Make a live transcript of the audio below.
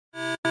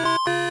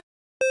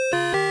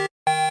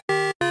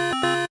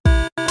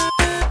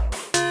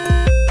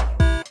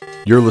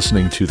You're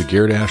listening to the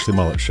Garrett Ashley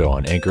Mullet Show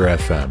on Anchor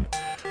FM.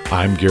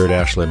 I'm Garrett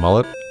Ashley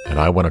Mullet, and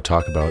I want to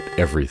talk about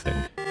everything.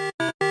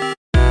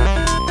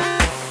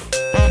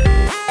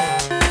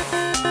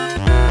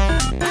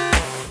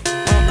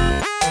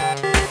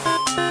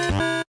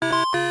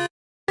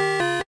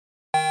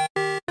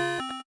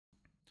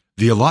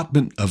 The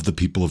allotment of the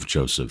people of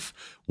Joseph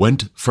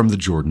went from the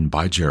Jordan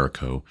by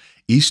Jericho,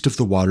 east of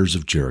the waters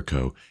of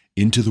Jericho,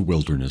 into the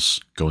wilderness,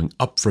 going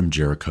up from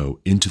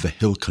Jericho into the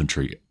hill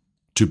country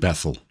to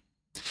Bethel.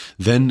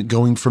 Then,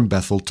 going from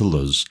Bethel to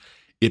Luz,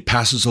 it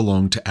passes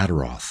along to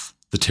Adaroth,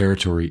 the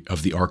territory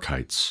of the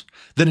Archites.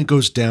 Then it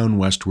goes down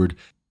westward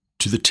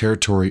to the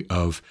territory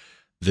of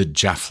the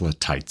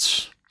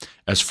Japhletites,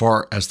 as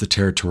far as the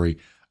territory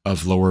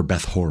of Lower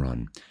Beth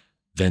Horon,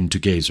 then to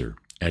Gezer,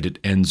 and it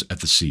ends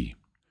at the sea.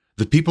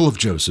 The people of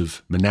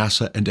Joseph,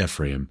 Manasseh and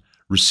Ephraim,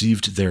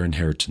 received their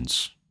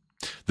inheritance.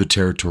 The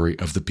territory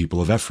of the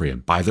people of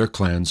Ephraim, by their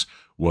clans,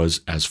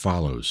 was as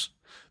follows.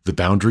 The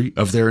boundary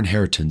of their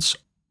inheritance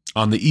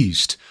on the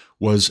east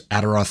was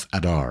Adaroth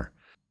Adar,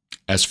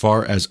 as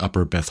far as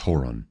Upper Beth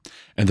Horon,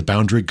 and the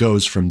boundary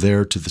goes from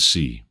there to the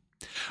sea.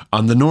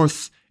 On the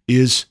north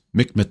is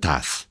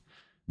Mikmetath.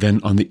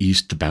 Then on the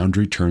east the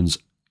boundary turns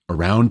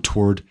around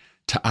toward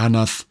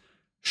Taanath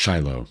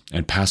Shiloh,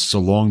 and passes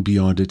along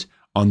beyond it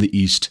on the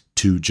east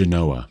to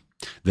Genoa.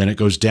 Then it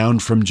goes down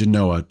from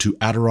Genoa to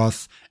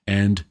Adaroth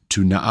and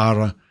to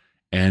Naarah,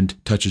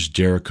 and touches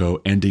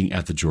Jericho, ending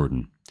at the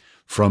Jordan.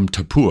 From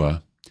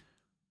Tappuah,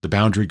 the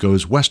boundary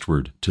goes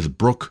westward to the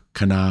brook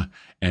Kanah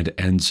and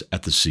ends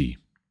at the sea.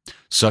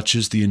 Such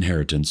is the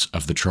inheritance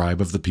of the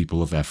tribe of the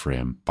people of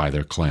Ephraim by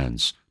their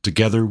clans,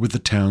 together with the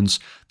towns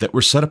that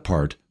were set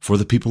apart for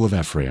the people of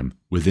Ephraim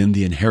within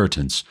the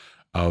inheritance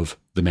of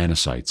the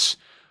Manassites,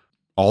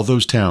 all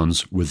those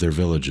towns with their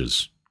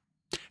villages.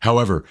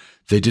 However,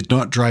 they did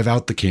not drive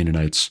out the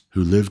Canaanites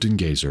who lived in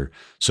Gezer,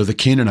 so the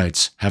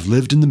Canaanites have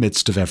lived in the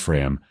midst of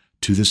Ephraim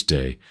to this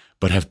day,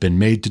 but have been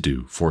made to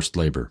do forced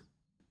labor.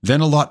 Then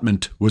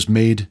allotment was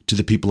made to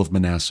the people of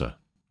Manasseh,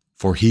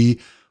 for he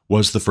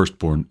was the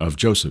firstborn of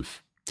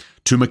Joseph.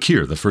 To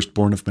Machir, the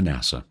firstborn of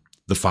Manasseh,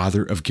 the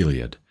father of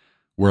Gilead,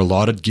 were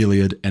allotted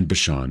Gilead and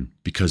Bashan,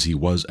 because he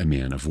was a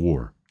man of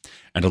war.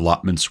 And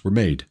allotments were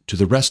made to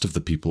the rest of the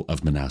people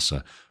of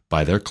Manasseh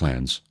by their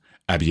clans,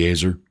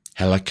 Abiezer,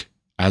 Helek,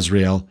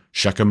 Azrael,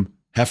 Shechem,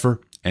 Hepher,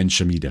 and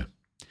Shemida.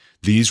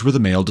 These were the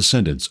male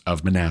descendants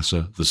of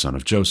Manasseh, the son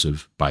of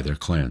Joseph, by their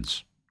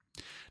clans.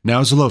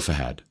 Now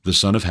Zelophehad, the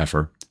son of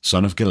Hepher,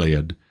 son of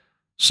Gilead,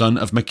 son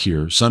of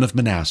Machir, son of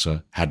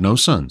Manasseh, had no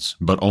sons,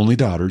 but only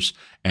daughters,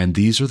 and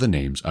these are the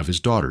names of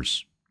his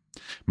daughters: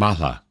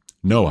 Mahlah,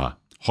 Noah,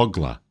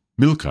 Hoglah,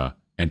 Milcah,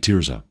 and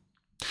Tirzah.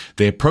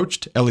 They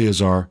approached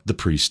Eleazar the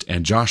priest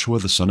and Joshua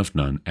the son of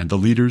Nun and the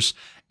leaders,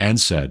 and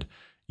said,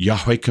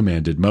 Yahweh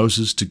commanded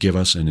Moses to give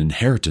us an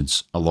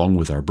inheritance along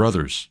with our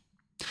brothers.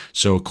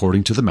 So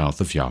according to the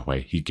mouth of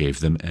Yahweh, he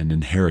gave them an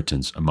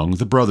inheritance among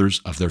the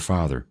brothers of their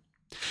father.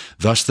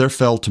 Thus there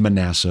fell to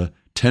Manasseh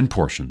 10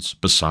 portions,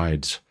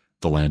 besides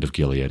the land of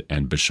Gilead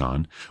and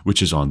Bashan,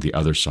 which is on the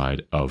other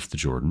side of the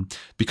Jordan,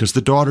 because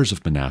the daughters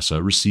of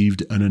Manasseh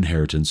received an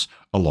inheritance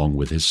along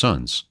with his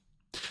sons.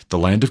 The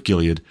land of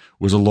Gilead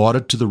was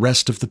allotted to the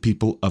rest of the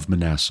people of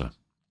Manasseh.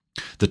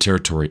 The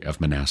territory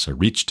of Manasseh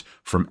reached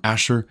from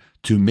Asher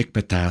to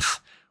Mikmetath,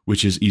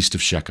 which is east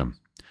of Shechem.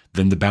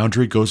 Then the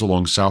boundary goes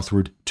along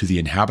southward to the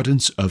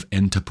inhabitants of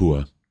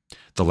En-Tappuah.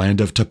 The land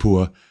of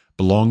Tappuah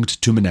belonged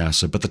to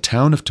Manasseh, but the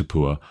town of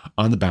Tappuah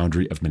on the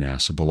boundary of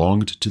Manasseh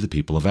belonged to the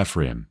people of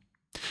Ephraim.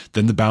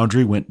 Then the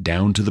boundary went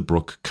down to the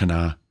brook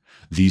Kanah.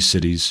 These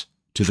cities,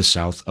 to the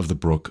south of the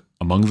brook,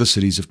 among the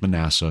cities of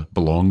Manasseh,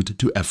 belonged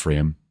to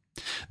Ephraim.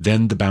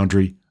 Then the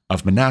boundary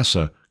of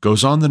Manasseh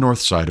goes on the north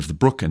side of the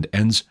brook and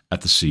ends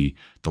at the sea,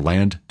 the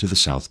land to the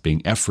south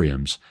being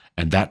Ephraim's,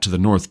 and that to the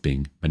north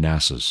being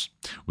Manasseh's,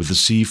 with the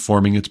sea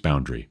forming its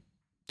boundary.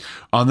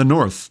 On the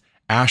north,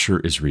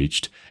 Asher is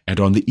reached, and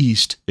on the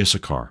east,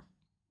 Issachar.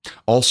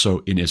 Also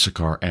in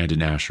Issachar and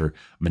in Asher,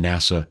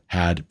 Manasseh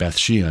had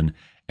Bethshean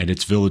and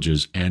its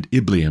villages, and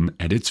Ibleam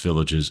and its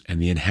villages,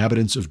 and the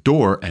inhabitants of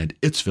Dor and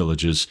its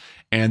villages,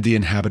 and the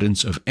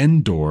inhabitants of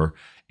Endor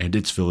and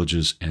its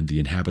villages, and the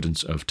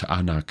inhabitants of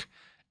Taanach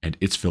and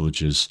its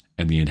villages,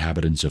 and the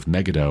inhabitants of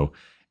Megiddo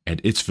and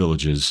its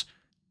villages.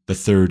 The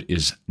third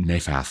is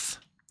Nephath.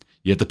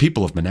 Yet the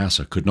people of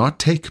Manasseh could not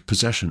take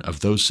possession of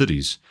those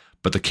cities,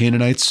 but the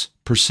Canaanites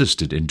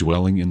persisted in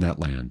dwelling in that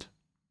land.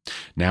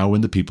 Now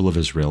when the people of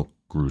Israel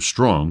grew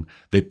strong,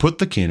 they put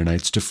the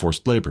Canaanites to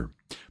forced labor,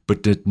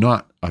 but did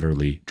not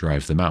utterly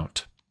drive them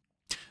out.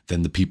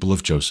 Then the people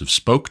of Joseph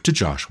spoke to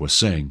Joshua,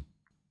 saying,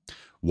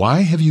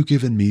 Why have you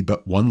given me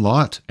but one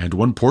lot and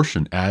one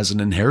portion as an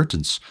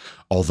inheritance,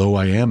 although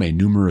I am a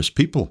numerous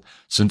people,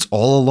 since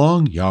all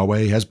along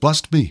Yahweh has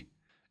blessed me?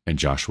 And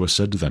Joshua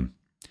said to them,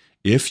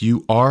 If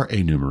you are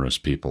a numerous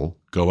people,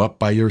 go up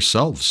by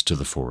yourselves to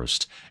the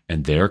forest,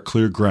 and there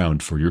clear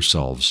ground for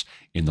yourselves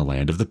in the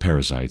land of the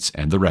Perizzites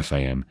and the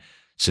Rephaim,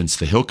 since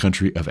the hill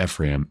country of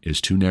Ephraim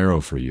is too narrow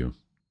for you.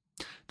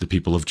 The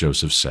people of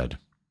Joseph said,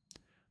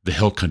 The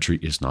hill country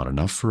is not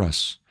enough for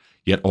us.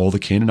 Yet all the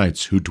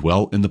Canaanites who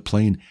dwell in the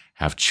plain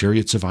have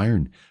chariots of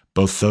iron,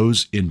 both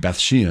those in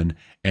Bethshean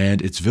and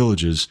its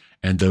villages,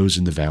 and those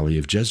in the valley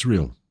of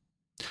Jezreel.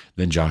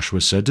 Then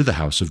Joshua said to the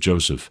house of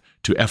Joseph,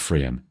 to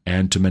Ephraim,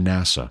 and to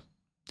Manasseh,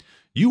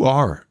 You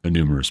are a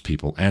numerous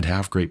people and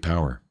have great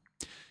power.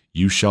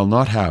 You shall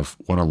not have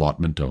one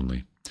allotment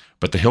only,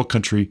 but the hill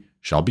country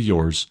shall be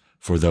yours,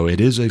 for though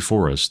it is a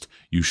forest,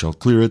 you shall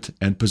clear it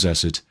and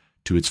possess it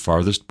to its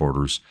farthest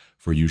borders,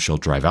 for you shall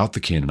drive out the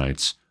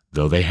Canaanites,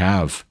 though they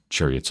have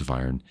chariots of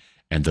iron,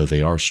 and though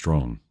they are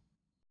strong.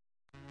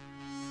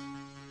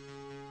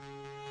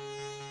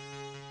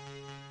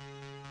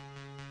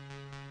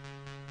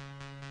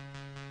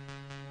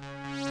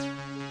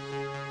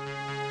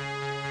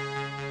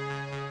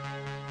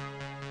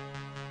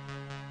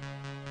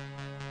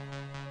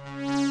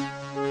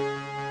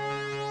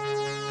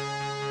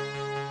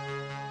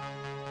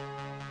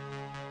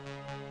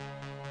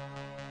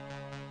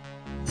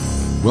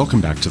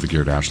 Welcome back to the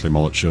Garrett Ashley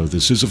Mullet Show.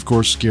 This is, of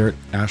course, Garrett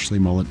Ashley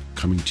Mullet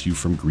coming to you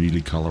from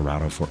Greeley,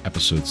 Colorado for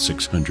episode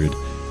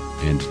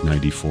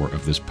 694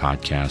 of this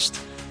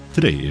podcast.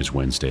 Today is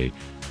Wednesday,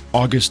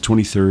 August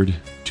 23rd,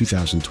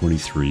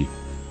 2023,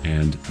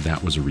 and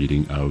that was a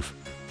reading of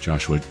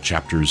Joshua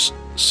chapters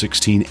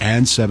 16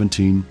 and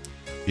 17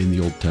 in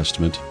the Old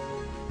Testament.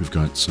 We've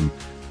got some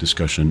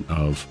discussion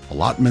of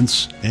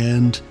allotments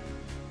and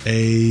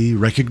a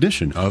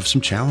recognition of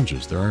some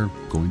challenges. There are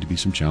going to be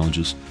some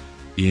challenges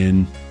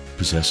in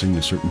possessing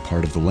a certain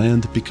part of the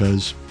land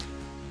because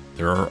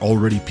there are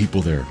already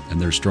people there and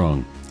they're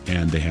strong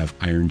and they have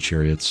iron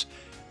chariots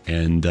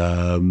and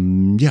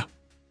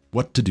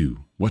what to do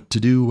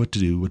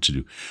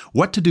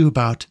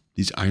about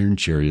these iron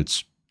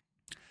chariots.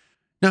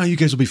 Now you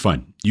guys will be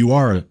fine. You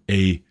are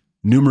a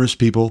numerous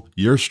people.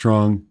 You're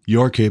strong.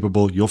 You're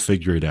capable. You'll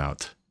figure it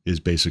out is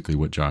basically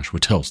what Joshua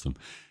tells them.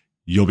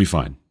 You'll be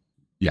fine.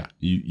 Yeah,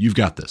 you've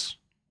got this.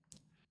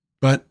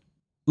 But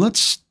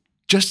let's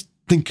just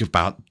think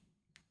about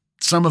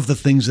some of the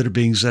things that are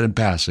being said in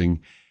passing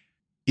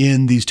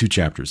in these two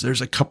chapters.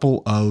 There's a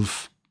couple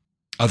of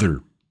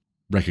other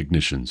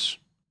recognitions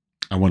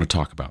I want to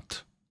talk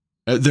about.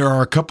 There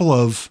are a couple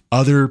of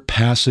other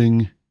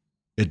passing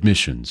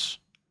admissions,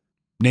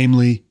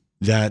 namely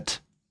that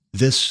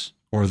this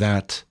or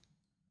that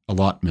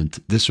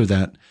allotment, this or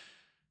that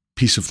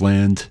piece of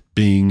land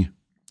being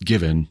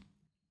given,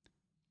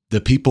 the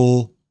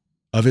people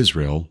of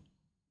Israel,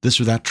 this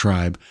or that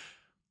tribe,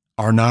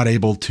 are not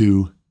able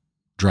to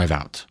drive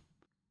out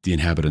the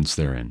inhabitants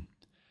therein.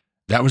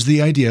 That was the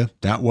idea.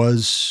 That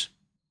was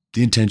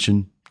the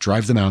intention.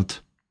 Drive them out.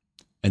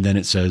 And then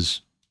it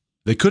says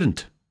they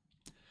couldn't.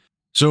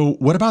 So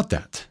what about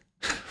that?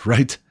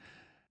 Right?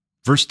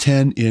 Verse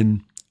 10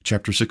 in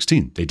chapter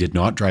 16. They did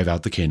not drive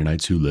out the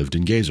Canaanites who lived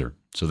in Gezer.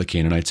 So the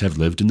Canaanites have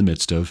lived in the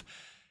midst of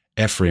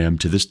Ephraim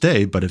to this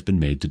day, but have been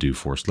made to do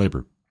forced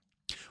labor.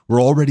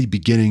 We're already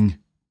beginning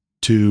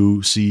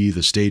to see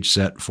the stage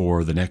set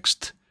for the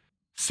next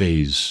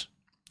phase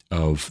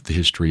of the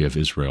history of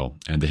Israel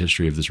and the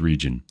history of this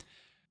region.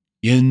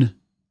 In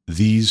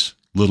these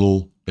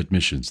little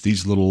admissions,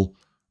 these little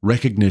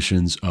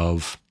recognitions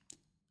of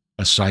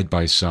a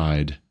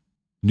side-by-side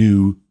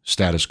new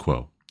status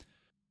quo.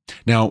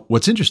 Now,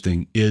 what's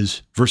interesting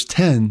is verse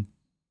 10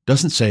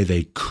 doesn't say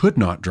they could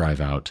not drive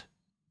out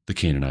the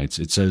Canaanites.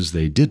 It says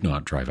they did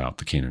not drive out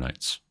the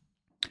Canaanites.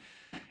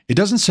 It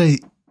doesn't say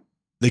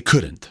they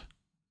couldn't.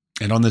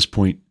 And on this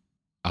point,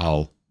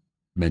 I'll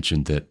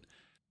mention that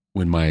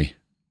when my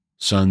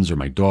sons or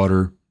my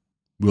daughter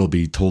will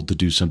be told to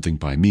do something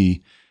by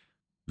me,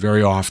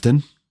 very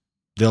often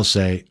they'll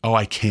say, oh,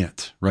 I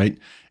can't, right?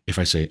 If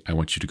I say, I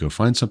want you to go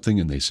find something,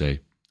 and they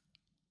say,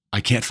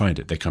 I can't find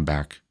it. They come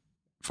back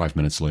 5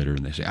 minutes later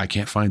and they say, I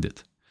can't find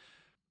it.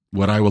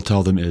 What I will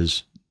tell them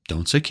is,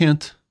 don't say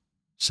can't,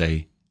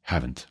 say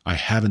haven't. I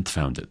haven't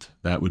found it.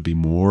 That would be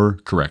more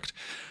correct.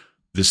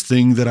 This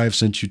thing that I've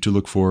sent you to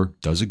look for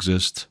does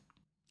exist.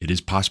 It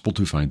is possible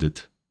to find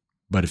it.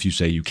 But if you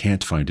say you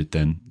can't find it,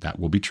 then that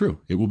will be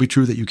true. It will be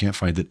true that you can't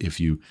find it if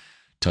you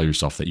tell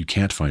yourself that you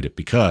can't find it,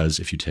 because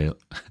if you tell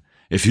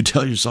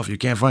yourself you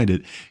can't find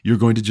it, you're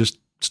going to just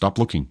stop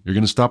looking. You're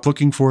going to stop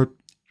looking for it.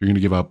 You're going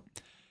to give up.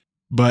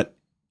 But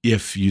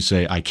if you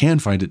say, I can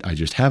find it, I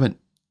just haven't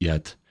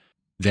yet,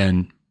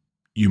 then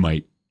you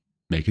might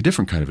make a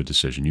different kind of a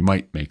decision. You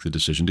might make the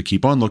decision to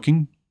keep on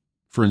looking,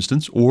 for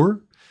instance,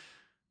 or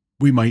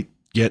we might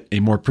get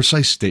a more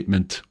precise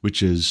statement,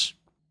 which is,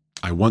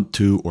 I want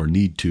to or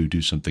need to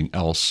do something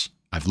else.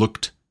 I've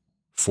looked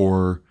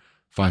for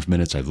 5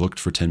 minutes. I've looked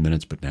for 10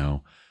 minutes, but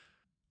now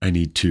I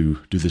need to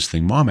do this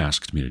thing Mom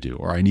asked me to do,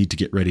 or I need to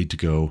get ready to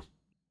go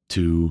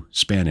to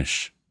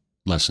Spanish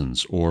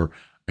lessons, or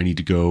I need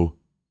to go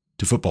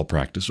to football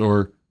practice,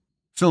 or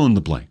fill in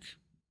the blank.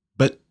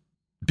 But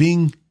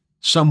being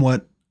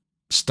somewhat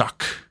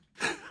stuck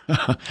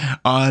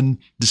on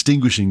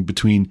distinguishing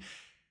between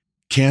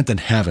can't and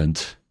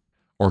haven't,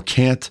 or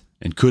can't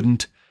and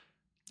couldn't,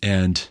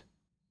 and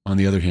on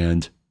the other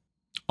hand,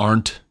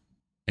 aren't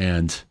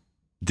and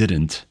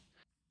didn't,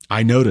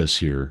 I notice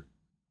here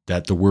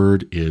that the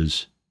word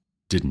is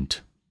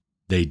didn't.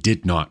 They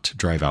did not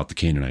drive out the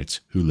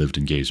Canaanites who lived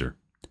in Gezer.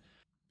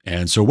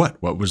 And so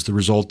what? What was the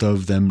result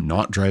of them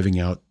not driving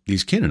out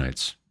these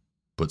Canaanites?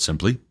 Put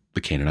simply,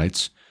 the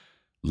Canaanites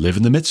live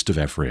in the midst of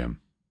Ephraim.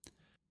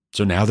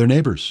 So now they're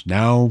neighbors.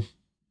 Now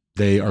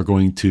they are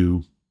going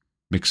to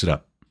mix it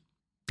up.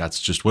 That's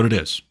just what it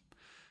is.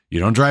 You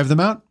don't drive them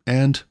out,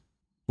 and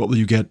what will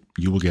you get?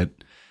 You will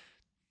get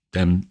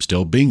them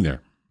still being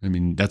there. I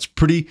mean, that's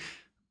pretty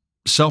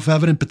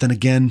self-evident, but then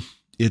again,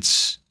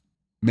 it's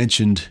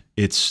mentioned,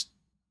 it's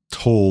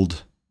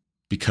told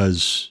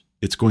because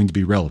it's going to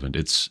be relevant.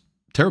 It's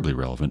terribly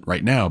relevant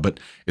right now, but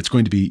it's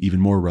going to be even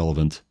more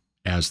relevant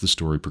as the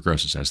story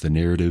progresses, as the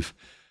narrative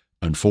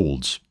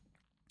unfolds.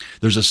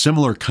 There's a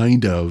similar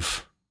kind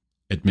of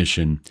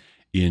admission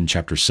in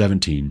chapter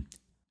 17,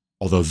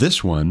 although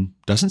this one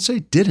doesn't say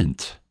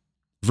didn't.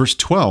 Verse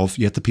 12,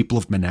 yet the people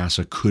of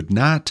Manasseh could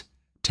not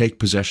take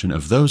possession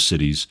of those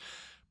cities,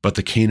 but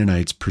the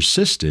Canaanites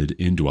persisted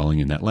in dwelling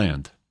in that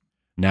land.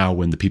 Now,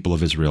 when the people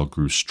of Israel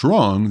grew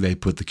strong, they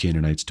put the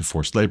Canaanites to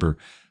forced labor,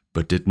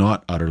 but did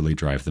not utterly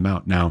drive them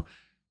out. Now,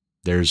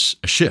 there's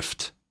a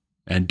shift,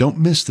 and don't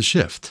miss the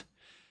shift.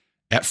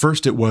 At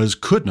first, it was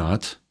could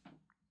not.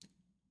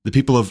 The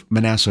people of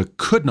Manasseh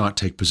could not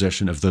take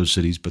possession of those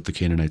cities, but the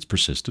Canaanites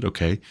persisted.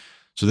 Okay,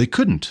 so they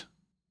couldn't.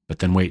 But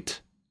then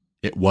wait,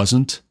 it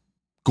wasn't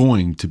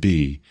going to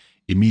be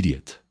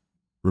immediate.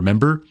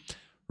 Remember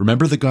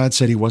that God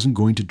said he wasn't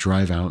going to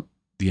drive out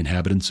the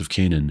inhabitants of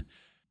Canaan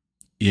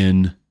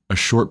in a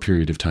short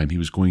period of time. He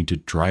was going to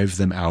drive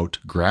them out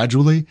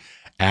gradually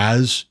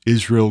as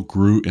Israel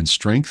grew in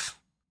strength,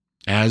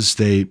 as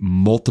they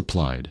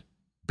multiplied,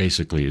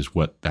 basically is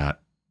what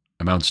that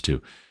amounts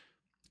to.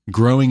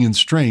 Growing in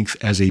strength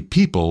as a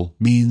people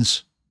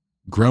means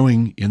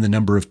growing in the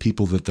number of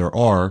people that there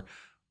are.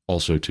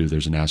 Also, too,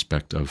 there's an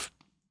aspect of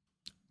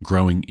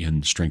growing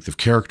in strength of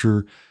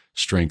character,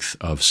 strength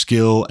of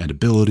skill and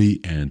ability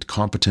and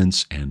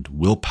competence and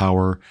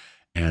willpower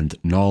and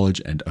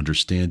knowledge and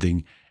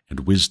understanding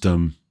and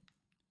wisdom.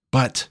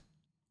 But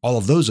all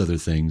of those other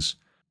things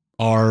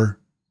are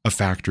a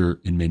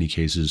factor in many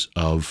cases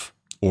of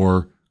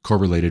or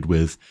correlated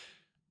with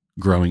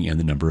growing in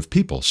the number of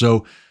people.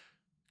 So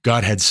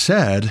God had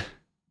said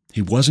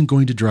he wasn't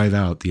going to drive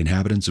out the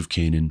inhabitants of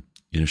Canaan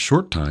in a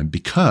short time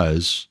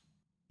because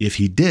if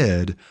he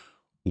did,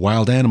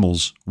 wild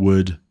animals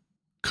would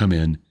come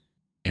in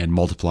and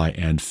multiply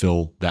and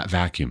fill that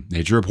vacuum.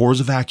 Nature abhors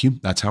a vacuum.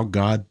 That's how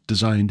God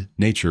designed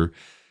nature.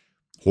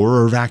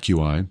 Horror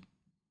vacui.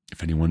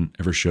 If anyone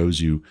ever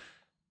shows you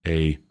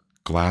a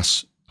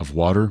glass of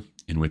water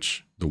in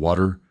which the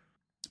water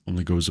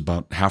only goes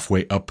about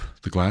halfway up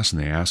the glass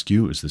and they ask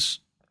you, is this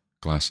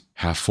glass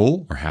half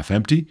full or half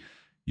empty?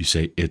 You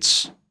say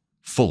it's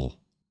full,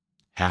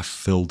 half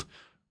filled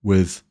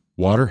with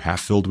water,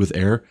 half filled with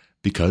air,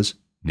 because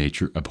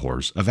nature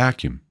abhors a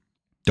vacuum.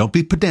 Don't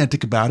be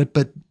pedantic about it,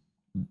 but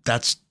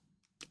that's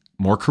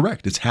more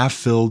correct. It's half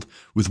filled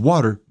with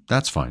water.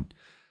 That's fine.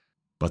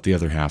 But the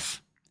other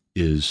half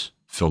is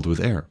filled with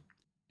air.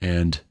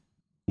 And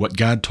what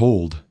God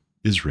told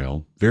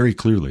Israel very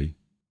clearly,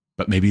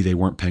 but maybe they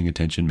weren't paying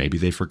attention. Maybe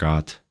they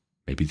forgot.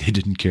 Maybe they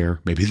didn't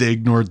care. Maybe they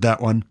ignored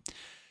that one.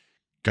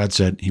 God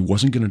said he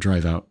wasn't going to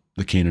drive out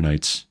the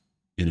Canaanites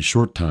in a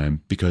short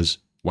time because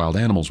wild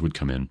animals would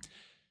come in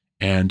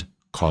and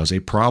cause a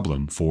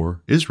problem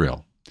for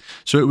Israel.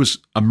 So it was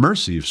a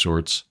mercy of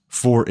sorts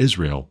for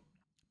Israel,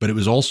 but it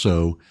was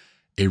also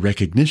a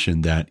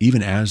recognition that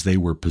even as they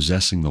were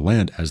possessing the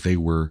land, as they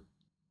were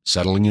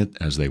settling it,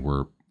 as they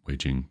were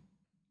waging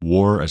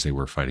war, as they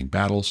were fighting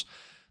battles,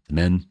 the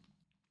men,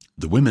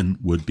 the women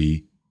would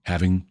be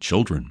having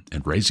children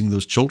and raising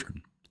those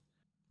children,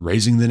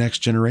 raising the next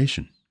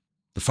generation.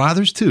 The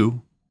fathers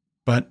too,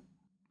 but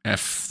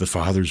if the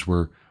fathers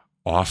were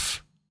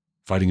off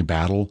fighting a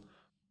battle,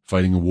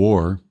 fighting a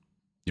war,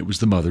 it was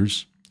the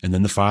mothers. And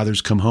then the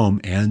fathers come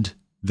home and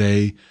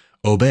they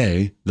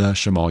obey the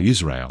Shema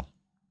Yisrael.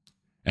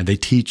 And they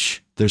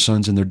teach their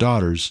sons and their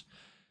daughters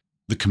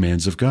the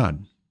commands of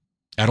God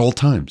at all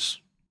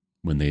times.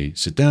 When they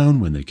sit down,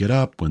 when they get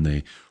up, when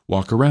they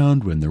walk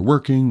around, when they're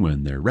working,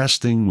 when they're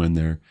resting, when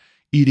they're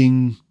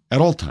eating, at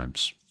all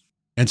times.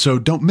 And so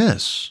don't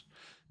miss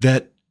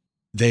that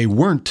they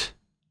weren't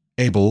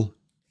able,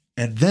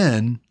 and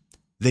then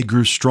they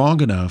grew strong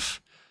enough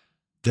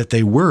that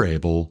they were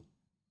able,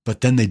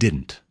 but then they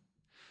didn't.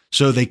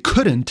 So they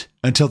couldn't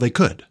until they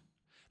could.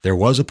 There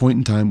was a point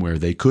in time where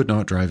they could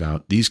not drive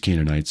out these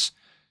Canaanites,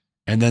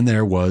 and then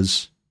there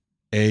was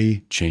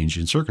a change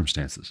in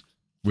circumstances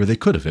where they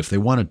could have if they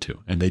wanted to,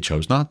 and they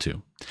chose not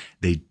to.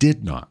 They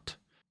did not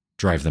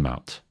drive them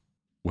out.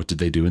 What did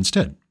they do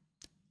instead?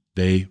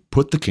 They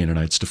put the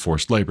Canaanites to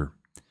forced labor.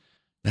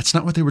 That's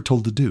not what they were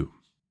told to do.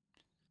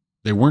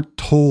 They weren't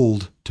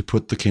told to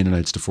put the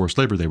Canaanites to forced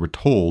labor. They were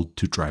told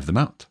to drive them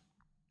out.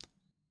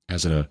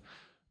 As a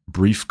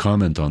brief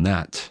comment on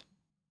that,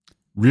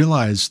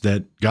 realize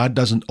that God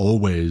doesn't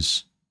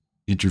always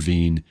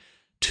intervene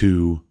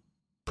to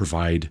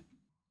provide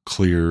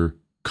clear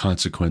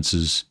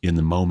consequences in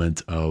the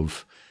moment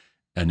of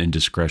an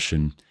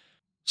indiscretion,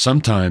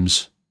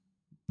 sometimes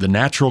the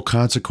natural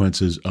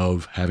consequences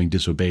of having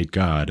disobeyed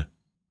God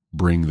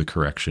bring the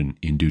correction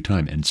in due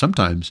time. And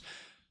sometimes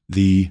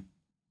the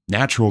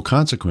natural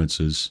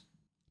consequences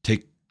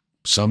take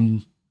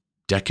some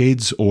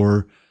decades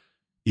or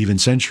even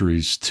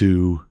centuries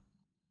to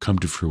come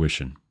to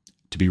fruition,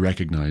 to be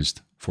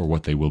recognized for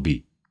what they will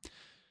be.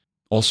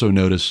 Also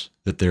notice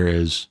that there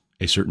is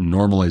a certain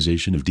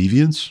normalization of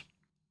deviance.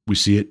 We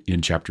see it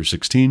in chapter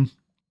 16.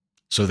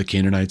 So the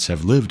Canaanites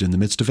have lived in the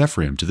midst of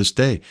Ephraim to this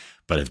day,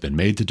 but have been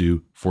made to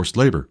do forced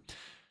labor.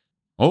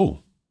 Oh,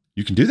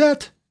 you can do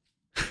that?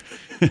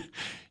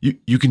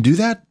 you can do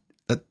that?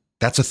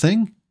 That's a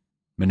thing?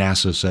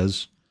 Manasseh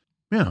says,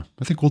 yeah,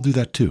 I think we'll do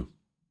that too.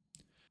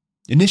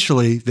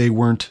 Initially, they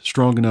weren't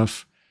strong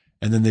enough,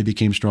 and then they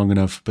became strong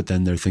enough, but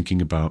then they're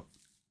thinking about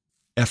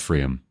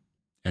Ephraim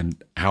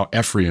and how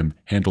Ephraim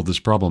handled this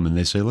problem, and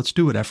they say, let's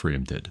do what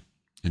Ephraim did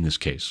in this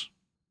case.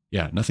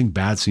 Yeah, nothing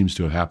bad seems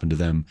to have happened to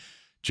them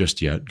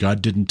just yet.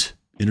 God didn't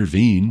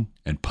intervene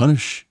and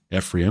punish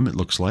Ephraim. It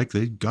looks like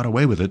they got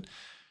away with it.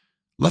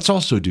 Let's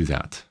also do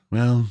that.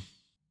 Well,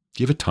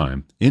 give it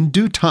time. In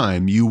due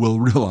time, you will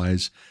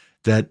realize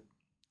that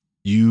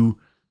you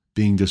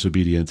being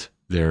disobedient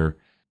there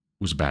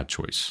was a bad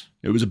choice.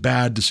 It was a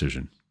bad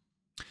decision.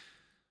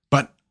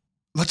 But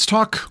let's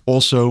talk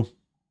also,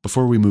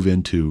 before we move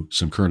into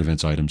some current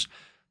events items,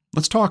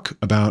 let's talk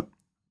about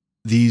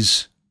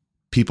these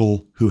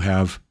people who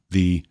have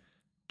the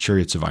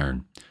chariots of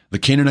iron. The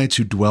Canaanites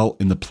who dwell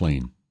in the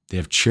plain. They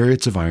have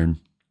chariots of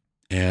iron,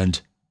 and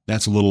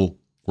that's a little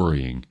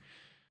worrying.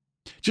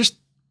 Just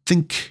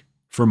think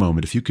for a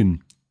moment, if you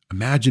can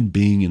imagine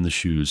being in the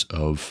shoes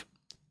of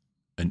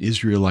an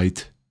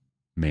Israelite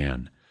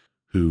man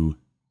who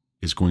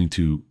is going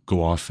to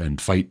go off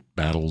and fight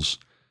battles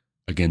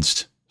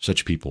against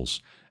such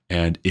peoples.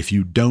 And if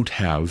you don't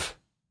have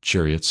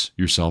chariots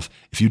yourself,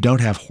 if you don't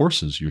have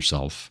horses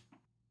yourself,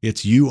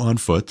 it's you on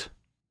foot,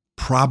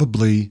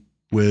 probably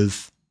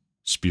with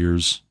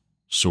spears,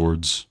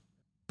 swords,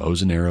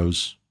 bows and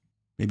arrows,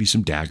 maybe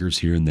some daggers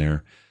here and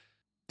there.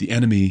 The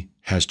enemy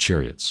has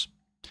chariots.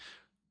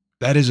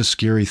 That is a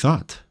scary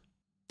thought.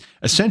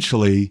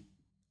 Essentially,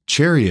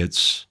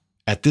 chariots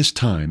at this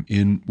time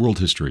in world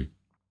history,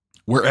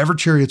 wherever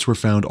chariots were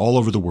found all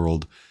over the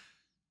world,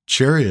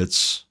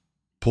 chariots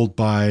pulled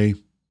by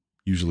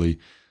usually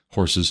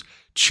horses,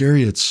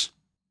 chariots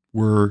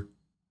were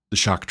the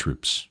shock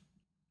troops.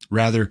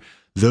 Rather,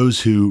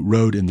 those who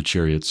rode in the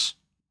chariots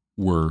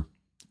were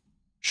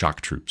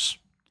shock troops.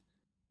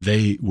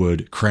 They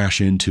would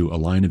crash into a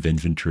line of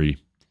infantry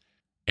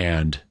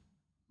and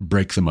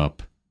break them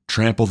up,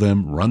 trample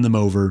them, run them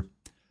over.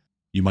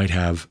 You might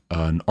have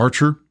an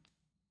archer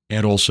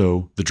and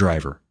also the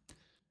driver.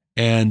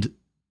 And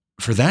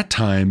for that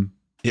time,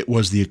 it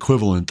was the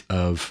equivalent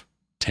of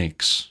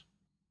tanks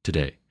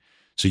today.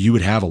 So you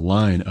would have a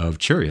line of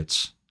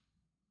chariots,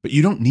 but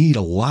you don't need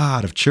a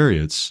lot of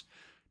chariots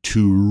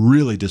to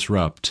really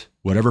disrupt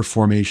whatever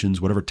formations,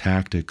 whatever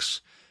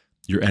tactics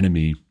your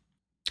enemy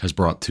has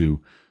brought to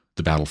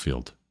the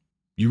battlefield.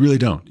 You really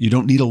don't. You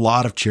don't need a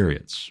lot of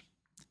chariots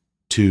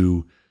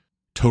to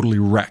totally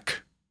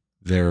wreck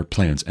their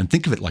plans. And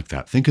think of it like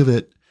that. Think of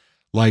it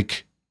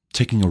like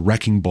taking a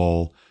wrecking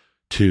ball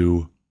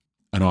to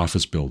an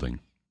office building.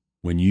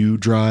 When you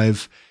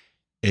drive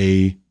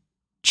a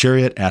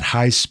chariot at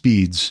high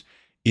speeds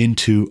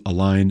into a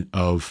line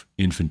of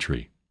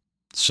infantry,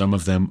 some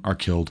of them are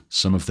killed,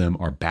 some of them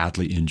are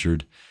badly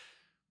injured.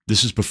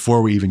 This is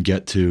before we even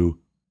get to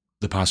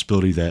the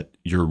possibility that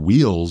your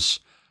wheels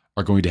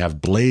are going to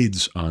have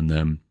blades on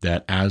them,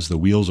 that as the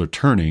wheels are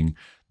turning,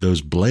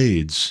 those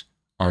blades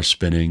are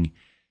spinning,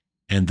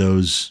 and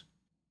those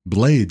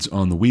blades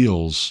on the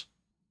wheels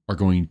are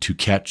going to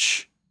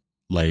catch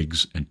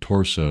legs and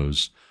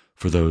torsos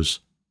for those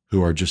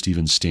who are just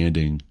even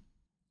standing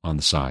on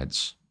the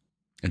sides.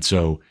 And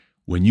so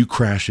when you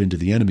crash into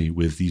the enemy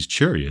with these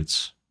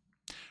chariots,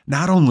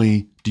 not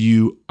only do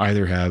you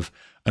either have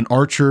an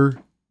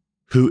archer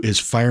who is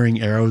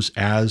firing arrows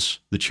as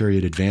the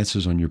chariot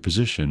advances on your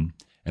position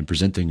and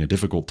presenting a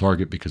difficult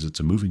target because it's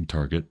a moving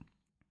target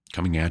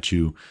coming at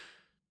you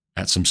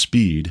at some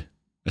speed,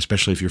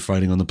 especially if you're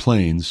fighting on the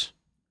plains,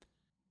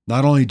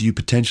 not only do you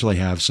potentially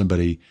have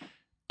somebody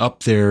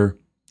up there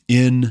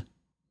in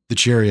the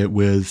chariot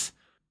with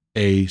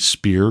a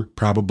spear,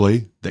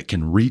 probably, that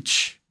can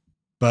reach,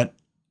 but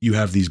you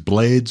have these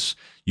blades,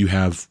 you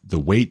have the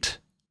weight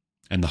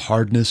and the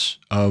hardness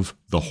of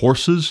the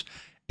horses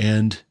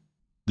and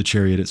the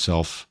chariot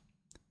itself.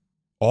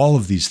 All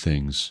of these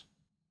things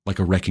like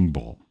a wrecking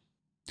ball.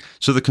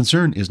 So the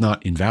concern is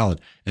not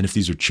invalid. And if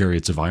these are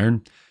chariots of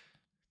iron,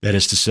 that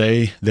is to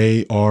say,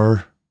 they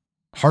are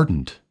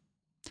hardened.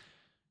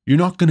 You're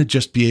not going to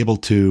just be able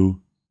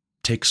to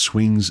take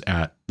swings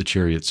at the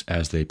chariots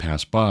as they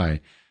pass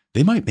by.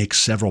 They might make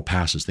several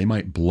passes. They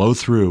might blow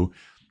through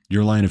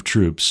your line of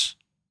troops,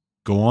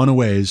 go on a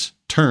ways,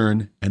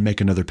 turn, and make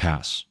another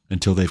pass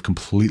until they've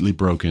completely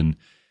broken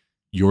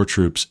your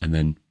troops, and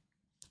then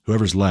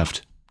whoever's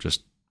left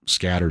just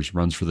scatters,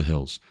 runs for the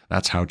hills.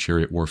 That's how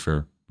chariot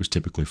warfare was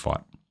typically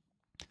fought.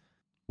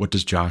 What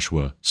does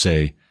Joshua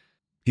say?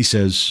 He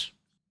says,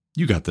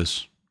 you got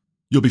this.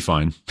 You'll be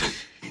fine.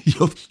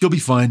 You'll be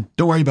fine.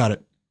 Don't worry about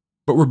it.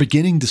 But we're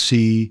beginning to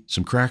see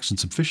some cracks and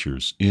some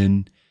fissures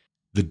in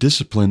the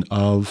discipline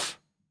of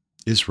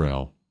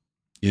Israel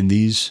in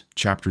these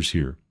chapters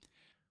here.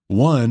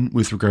 One,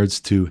 with regards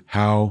to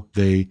how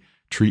they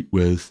treat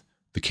with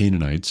the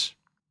Canaanites,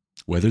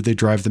 whether they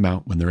drive them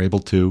out when they're able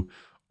to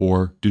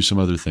or do some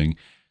other thing.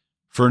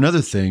 For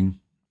another thing,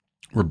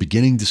 we're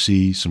beginning to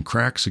see some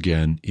cracks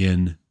again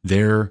in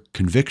their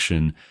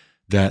conviction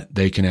that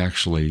they can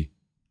actually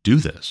do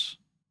this.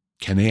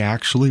 Can they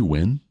actually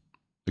win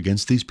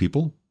against these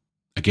people?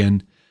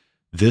 Again,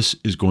 this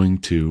is going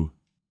to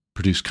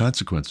produce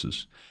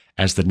consequences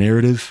as the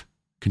narrative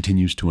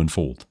continues to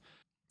unfold.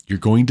 You're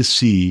going to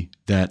see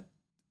that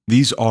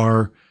these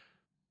are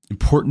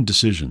important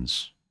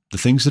decisions. The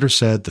things that are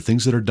said, the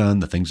things that are done,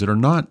 the things that are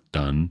not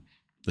done,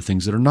 the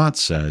things that are not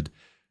said,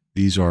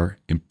 these are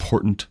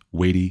important,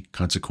 weighty,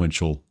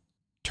 consequential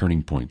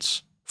turning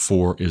points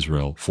for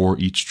Israel, for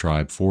each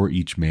tribe, for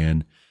each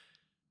man.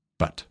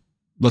 But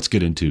let's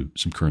get into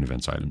some current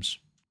events items.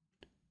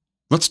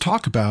 Let's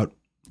talk about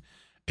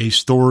a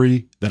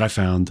story that I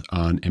found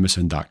on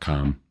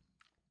MSN.com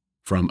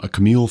from a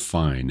Camille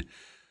Fine,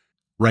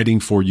 writing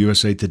for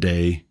USA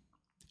Today.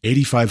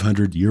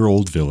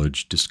 8,500-year-old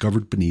village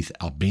discovered beneath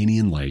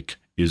Albanian lake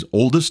is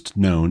oldest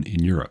known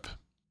in Europe.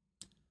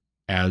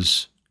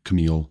 As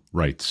Camille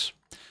writes,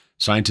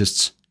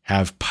 scientists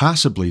have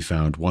possibly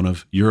found one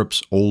of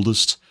Europe's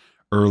oldest,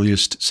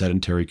 earliest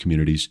sedentary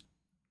communities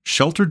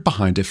sheltered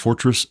behind a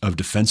fortress of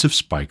defensive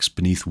spikes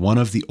beneath one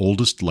of the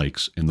oldest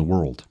lakes in the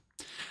world.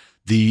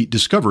 The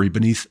discovery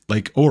beneath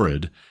Lake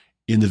Ohrid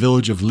in the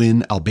village of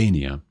Lin,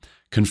 Albania,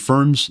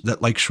 confirms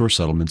that lakeshore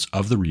settlements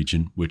of the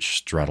region, which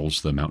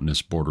straddles the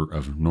mountainous border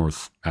of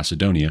North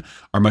Macedonia,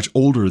 are much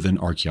older than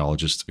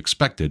archaeologists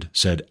expected,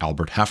 said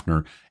Albert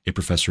Hafner, a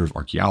professor of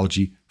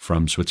archaeology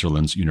from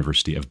Switzerland's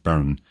University of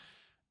Bern.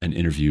 An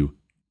interview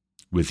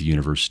with the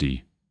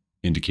university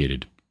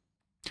indicated.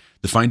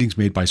 The findings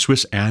made by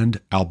Swiss and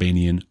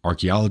Albanian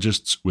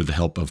archaeologists with the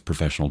help of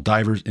professional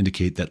divers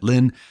indicate that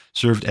Lin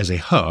served as a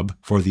hub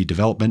for the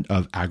development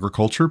of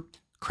agriculture,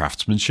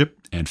 craftsmanship,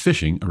 and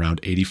fishing around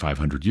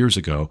 8,500 years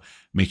ago,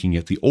 making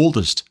it the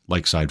oldest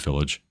lakeside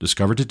village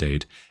discovered to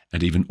date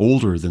and even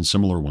older than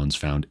similar ones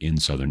found in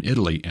southern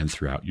Italy and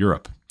throughout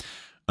Europe.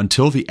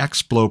 Until the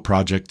Explo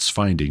project's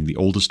finding, the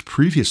oldest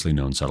previously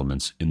known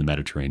settlements in the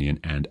Mediterranean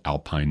and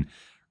Alpine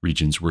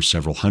regions were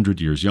several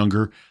hundred years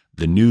younger.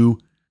 The new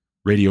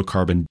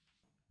radiocarbon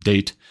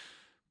date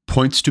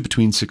points to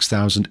between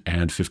 6,000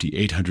 and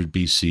 5,800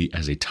 BC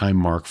as a time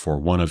mark for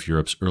one of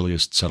Europe's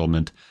earliest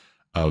settlement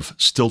of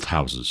stilt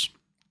houses.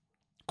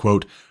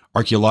 Quote,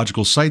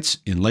 archaeological sites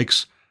in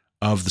lakes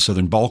of the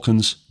southern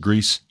Balkans,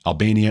 Greece,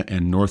 Albania,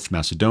 and North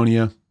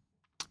Macedonia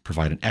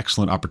provide an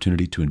excellent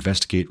opportunity to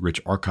investigate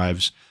rich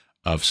archives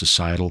of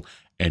societal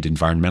and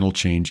environmental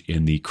change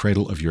in the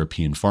cradle of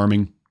European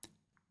farming.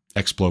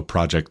 Explo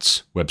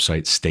Project's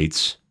website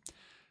states,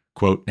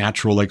 quote,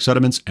 natural lake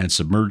sediments and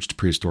submerged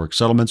prehistoric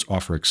settlements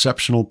offer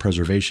exceptional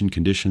preservation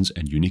conditions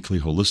and uniquely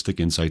holistic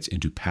insights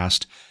into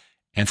past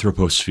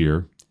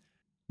anthroposphere,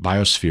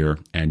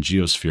 biosphere, and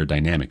geosphere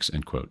dynamics,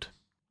 end quote.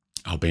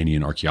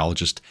 Albanian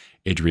archaeologist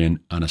Adrian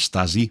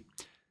Anastasi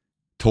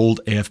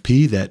told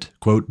AFP that,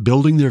 quote,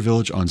 building their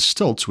village on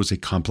stilts was a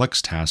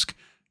complex task,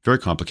 very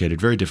complicated,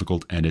 very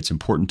difficult, and it's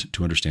important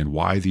to understand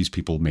why these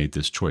people made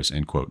this choice,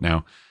 end quote.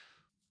 Now,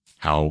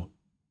 how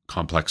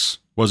complex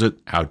was it?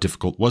 How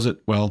difficult was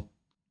it? Well,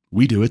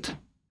 we do it.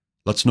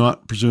 Let's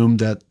not presume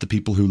that the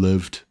people who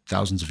lived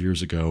thousands of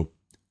years ago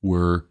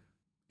were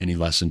any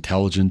less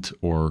intelligent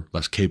or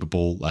less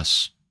capable,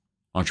 less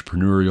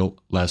entrepreneurial,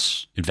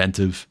 less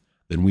inventive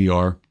than we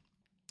are.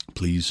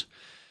 Please.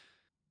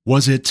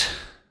 Was it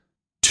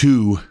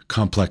too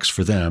complex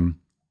for them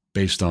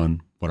based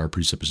on what our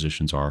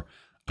presuppositions are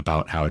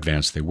about how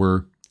advanced they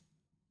were?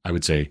 I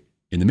would say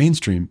in the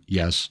mainstream,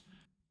 yes.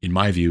 In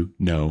my view,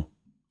 no.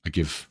 I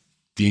give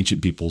the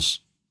ancient peoples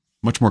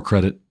much more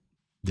credit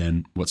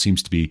than what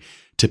seems to be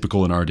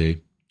typical in our day.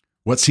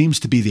 What seems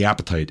to be the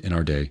appetite in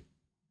our day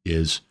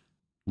is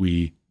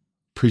we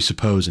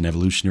presuppose an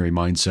evolutionary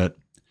mindset,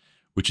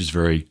 which is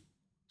very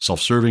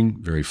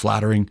self-serving, very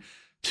flattering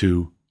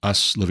to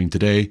us living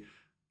today,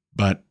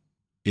 but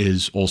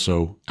is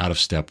also out of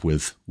step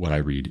with what I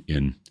read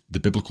in the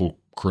biblical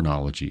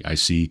chronology. I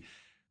see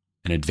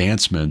an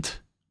advancement,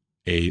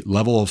 a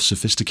level of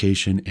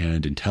sophistication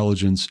and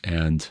intelligence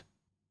and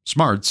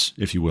smarts,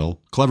 if you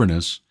will,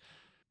 cleverness,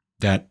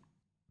 that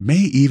may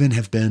even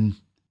have been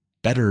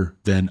better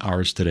than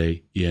ours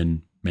today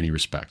in many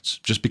respects.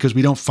 Just because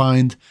we don't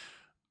find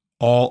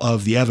all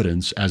of the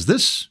evidence, as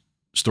this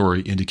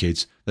story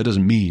indicates, that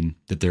doesn't mean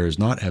that there is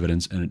not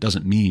evidence, and it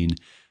doesn't mean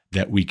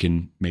that we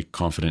can make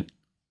confident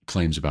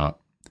claims about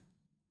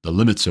the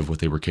limits of what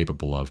they were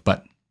capable of.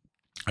 But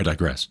I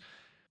digress.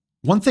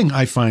 One thing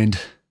I find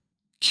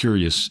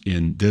curious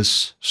in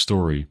this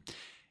story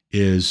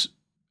is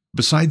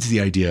besides the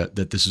idea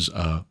that this is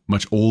a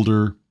much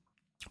older,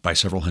 by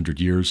several hundred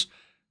years,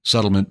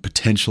 settlement,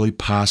 potentially,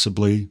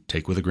 possibly,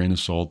 take with a grain of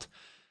salt,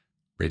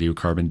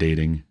 radiocarbon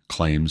dating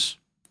claims,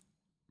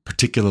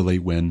 particularly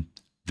when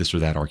this or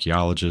that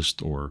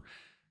archaeologist or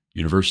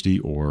university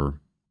or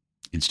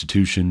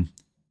institution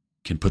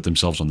can put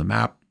themselves on the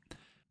map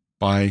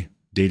by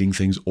dating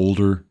things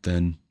older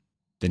than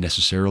they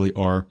necessarily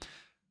are.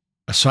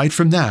 Aside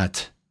from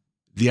that,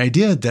 the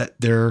idea that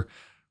there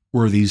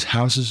were these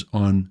houses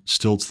on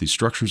stilts, these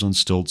structures on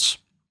stilts,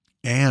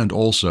 and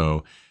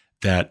also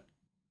that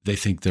they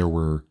think there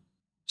were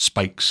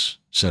spikes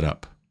set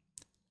up.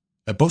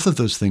 Both of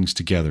those things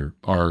together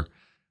are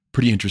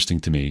pretty interesting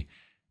to me.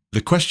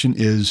 The question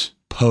is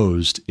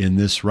posed in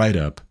this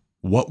write-up,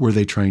 what were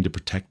they trying to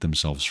protect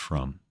themselves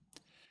from?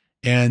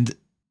 And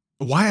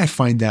why I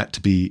find that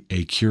to be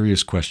a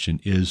curious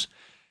question is,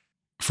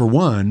 for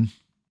one,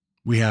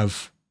 we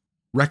have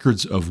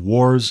records of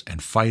wars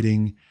and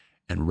fighting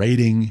and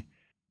raiding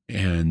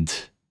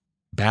and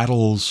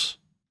battles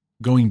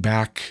going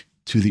back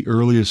to the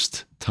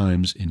earliest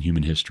times in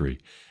human history,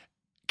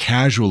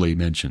 casually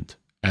mentioned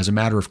as a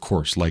matter of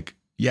course, like,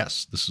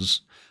 yes, this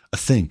is a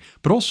thing.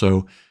 But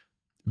also,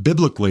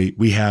 biblically,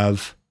 we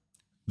have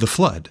the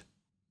flood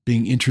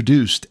being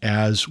introduced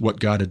as what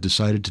God had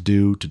decided to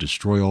do to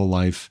destroy all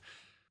life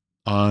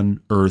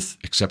on earth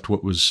except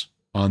what was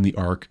on the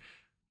ark.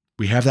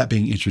 We have that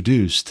being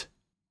introduced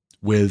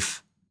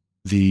with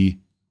the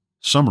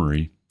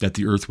summary that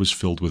the earth was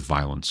filled with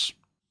violence,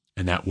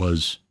 and that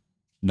was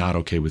not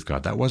okay with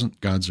God. That wasn't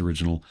God's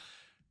original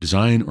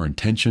design or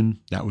intention.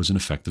 That was an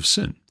effect of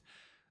sin.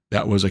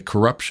 That was a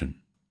corruption.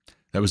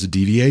 That was a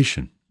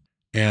deviation.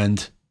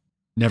 And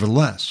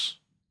nevertheless,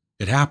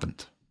 it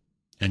happened.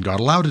 And God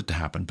allowed it to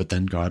happen. But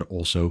then God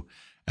also,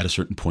 at a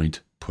certain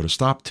point, put a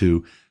stop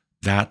to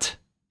that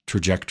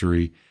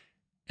trajectory.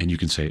 And you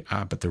can say,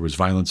 but there was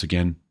violence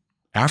again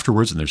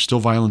afterwards, and there's still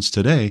violence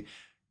today.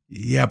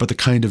 Yeah, but the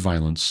kind of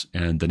violence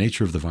and the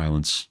nature of the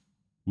violence,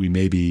 we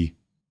maybe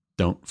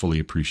don't fully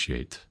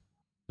appreciate.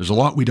 There's a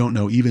lot we don't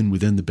know even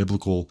within the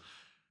biblical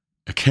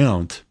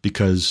account,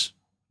 because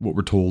what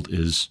we're told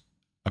is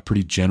a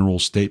pretty general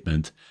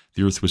statement.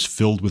 The earth was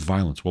filled with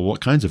violence. Well,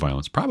 what kinds of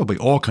violence? Probably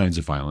all kinds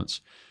of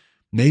violence.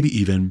 Maybe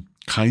even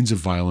kinds of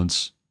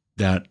violence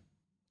that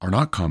are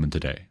not common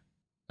today.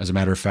 As a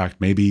matter of fact,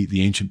 maybe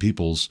the ancient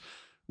peoples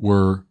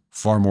were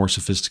far more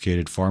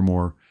sophisticated, far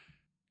more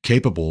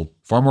capable,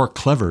 far more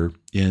clever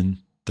in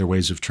their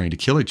ways of trying to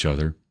kill each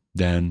other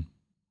than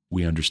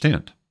we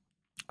understand,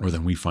 or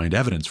than we find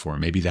evidence for.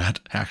 Maybe that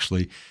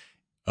actually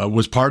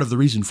was part of the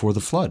reason for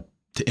the flood,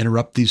 to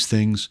interrupt these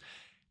things,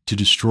 to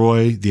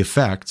destroy the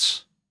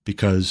effects,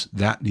 because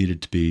that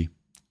needed to be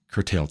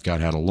curtailed.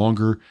 God had a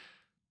longer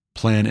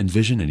plan and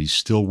vision, and he's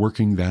still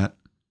working that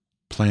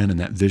plan and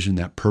that vision,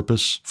 that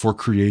purpose for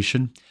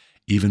creation,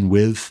 even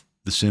with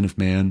the sin of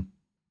man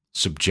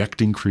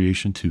subjecting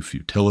creation to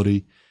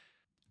futility,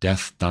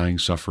 death, dying,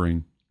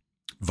 suffering,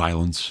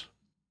 violence.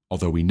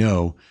 Although we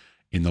know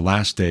in the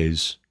last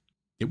days,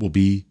 it will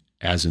be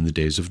as in the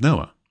days of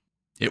Noah.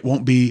 It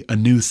won't be a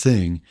new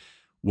thing.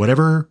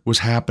 Whatever was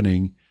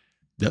happening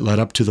that led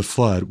up to the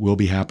flood will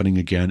be happening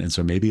again. And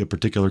so maybe a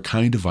particular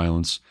kind of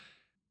violence,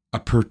 a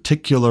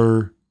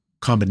particular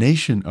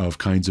combination of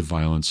kinds of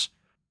violence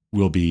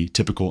will be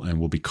typical and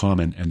will be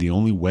common. And the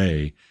only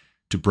way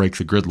to break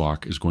the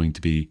gridlock is going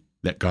to be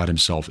that God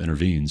himself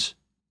intervenes.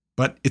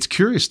 But it's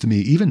curious to me,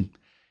 even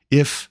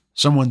if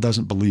someone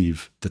doesn't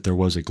believe that there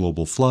was a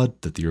global flood,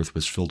 that the earth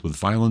was filled with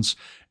violence,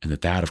 and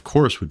that, of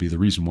course, would be the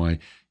reason why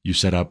you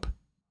set up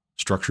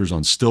structures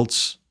on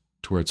stilts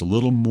to where it's a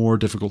little more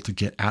difficult to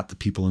get at the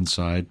people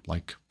inside,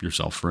 like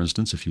yourself, for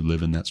instance, if you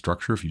live in that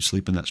structure, if you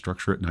sleep in that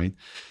structure at night.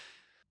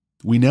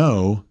 We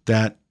know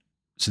that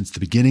since the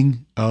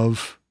beginning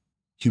of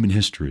human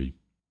history,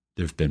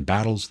 there have been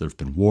battles, there have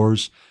been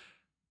wars,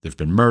 there have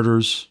been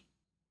murders,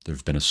 there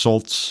have been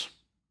assaults.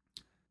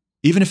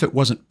 Even if it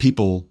wasn't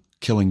people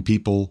killing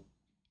people,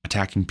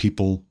 attacking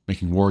people,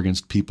 making war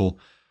against people,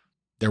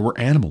 there were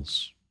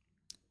animals.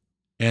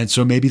 And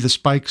so maybe the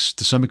spikes,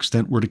 to some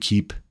extent, were to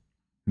keep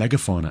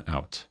megafauna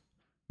out.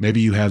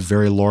 Maybe you have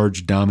very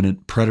large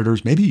dominant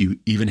predators. Maybe you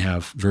even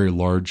have very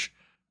large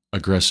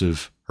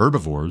aggressive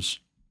herbivores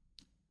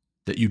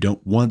that you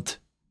don't want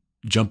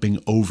jumping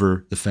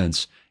over the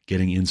fence,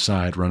 getting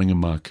inside, running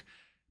amok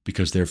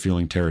because they're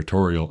feeling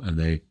territorial and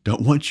they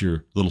don't want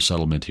your little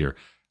settlement here.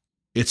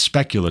 It's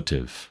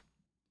speculative.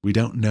 We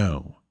don't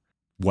know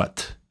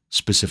what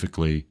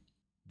specifically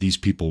these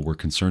people were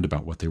concerned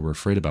about, what they were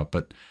afraid about,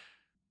 but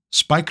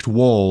spiked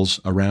walls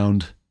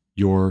around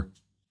your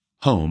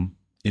home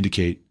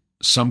indicate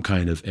some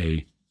kind of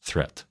a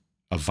threat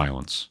of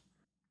violence.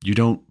 You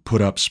don't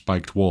put up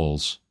spiked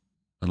walls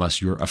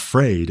unless you're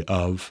afraid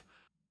of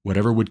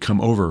whatever would come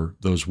over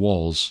those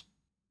walls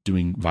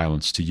doing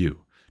violence to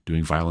you,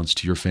 doing violence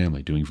to your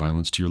family, doing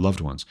violence to your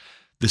loved ones.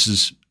 This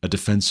is a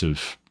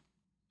defensive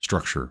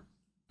structure,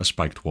 a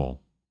spiked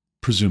wall,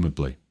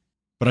 presumably.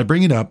 But I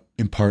bring it up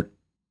in part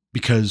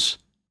because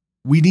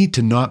we need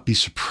to not be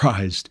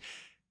surprised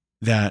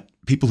that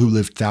people who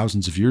lived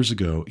thousands of years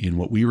ago in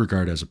what we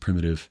regard as a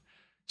primitive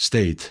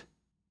state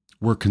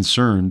were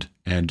concerned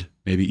and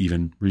maybe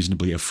even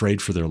reasonably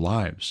afraid for their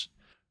lives.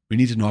 We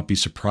need to not be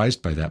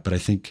surprised by that. But I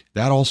think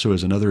that also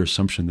is another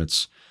assumption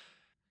that's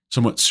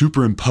somewhat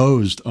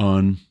superimposed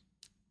on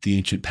the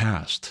ancient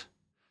past.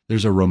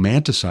 There's a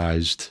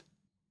romanticized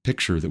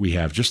picture that we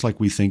have, just like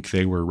we think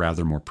they were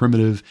rather more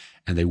primitive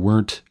and they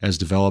weren't as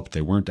developed,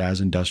 they weren't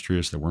as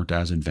industrious, they weren't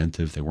as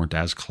inventive, they weren't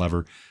as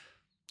clever.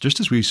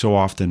 Just as we so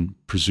often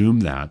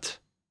presume that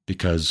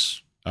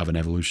because of an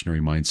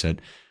evolutionary mindset,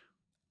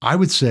 I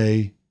would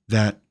say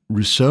that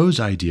Rousseau's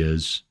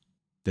ideas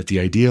that the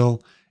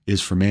ideal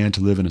is for man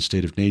to live in a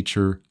state of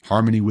nature,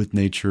 harmony with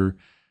nature,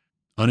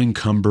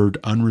 unencumbered,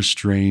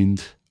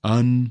 unrestrained,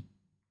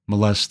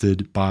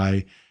 unmolested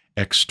by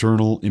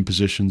external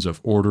impositions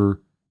of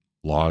order,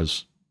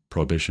 laws,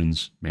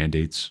 prohibitions,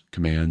 mandates,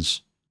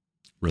 commands,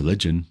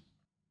 religion,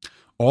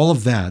 all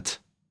of that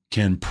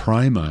can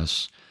prime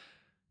us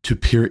to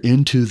peer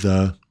into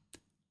the,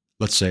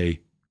 let's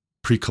say,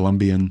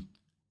 pre-Columbian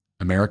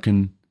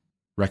American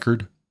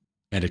record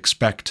and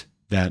expect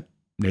that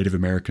Native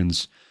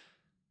Americans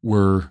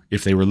were,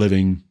 if they were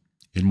living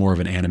in more of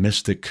an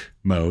animistic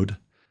mode,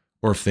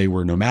 or if they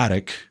were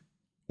nomadic,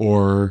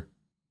 or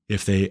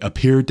if they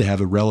appeared to have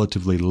a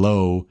relatively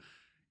low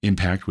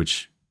impact,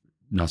 which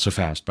not so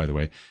fast, by the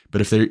way,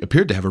 but if they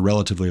appeared to have a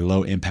relatively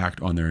low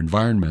impact on their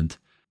environment,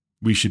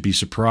 we should be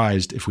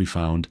surprised if we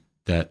found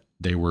that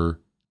they were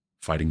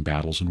fighting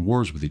battles and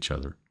wars with each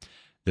other,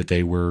 that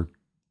they were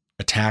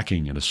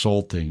attacking and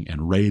assaulting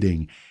and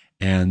raiding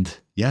and,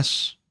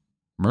 yes,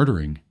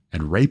 murdering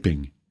and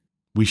raping.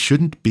 We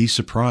shouldn't be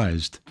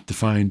surprised to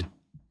find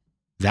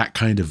that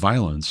kind of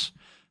violence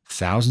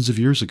thousands of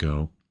years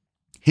ago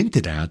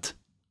hinted at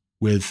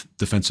with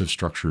defensive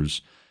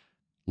structures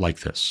like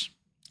this.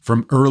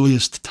 From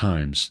earliest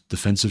times,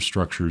 defensive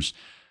structures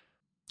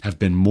have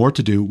been more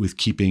to do with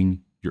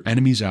keeping your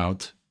enemies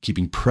out,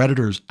 keeping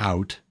predators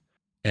out,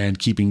 and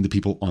keeping the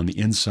people on the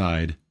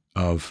inside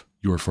of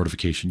your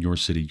fortification, your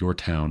city, your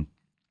town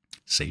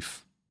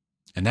safe.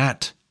 And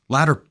that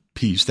latter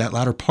piece, that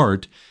latter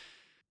part,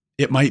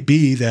 it might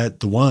be that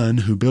the one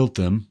who built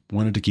them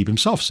wanted to keep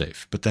himself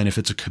safe. But then if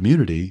it's a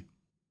community,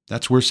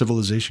 that's where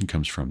civilization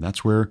comes from.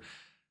 That's where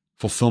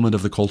fulfillment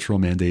of the cultural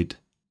mandate,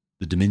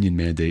 the dominion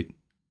mandate,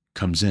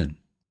 comes in.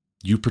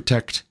 You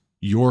protect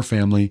your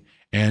family,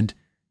 and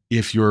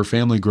if your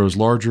family grows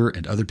larger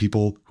and other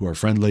people who are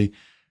friendly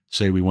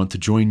say we want to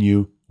join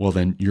you, well,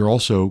 then you're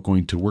also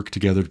going to work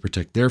together to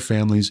protect their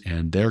families,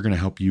 and they're going to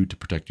help you to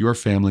protect your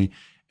family.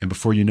 And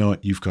before you know it,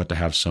 you've got to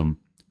have some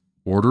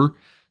order,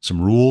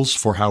 some rules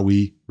for how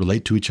we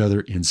relate to each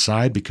other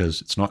inside,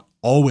 because it's not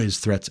always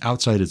threats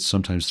outside, it's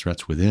sometimes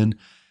threats within.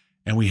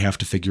 And we have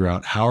to figure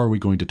out, how are we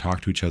going to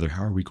talk to each other?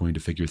 How are we going to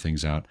figure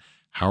things out?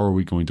 How are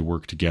we going to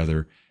work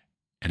together?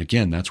 And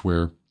again, that's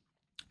where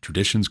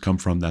traditions come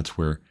from. That's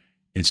where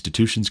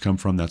institutions come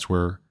from. That's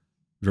where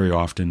very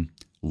often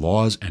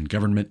laws and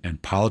government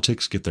and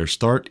politics get their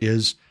start,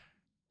 is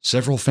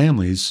several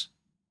families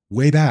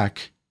way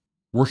back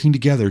working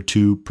together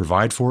to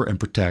provide for and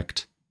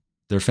protect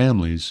their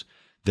families,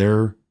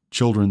 their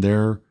children,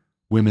 their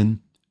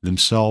women,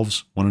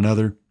 themselves, one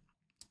another,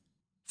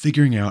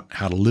 figuring out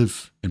how to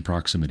live in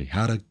proximity,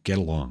 how to get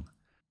along,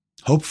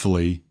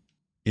 hopefully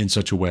in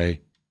such a way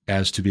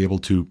as to be able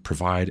to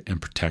provide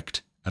and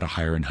protect at a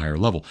higher and higher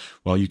level.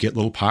 Well, you get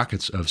little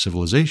pockets of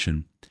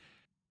civilization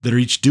that are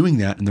each doing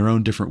that in their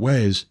own different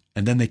ways,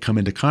 and then they come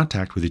into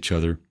contact with each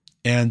other,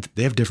 and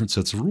they have different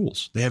sets of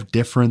rules. They have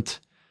different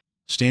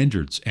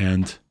standards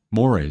and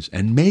mores,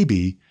 and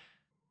maybe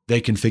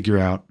they can figure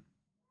out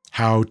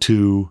how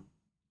to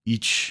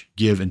each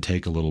give and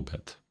take a little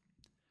bit.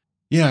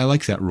 Yeah, I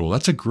like that rule.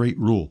 That's a great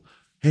rule.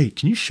 Hey,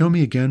 can you show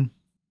me again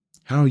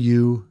how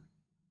you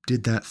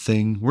did that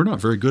thing? We're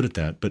not very good at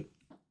that, but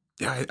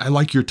I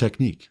like your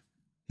technique.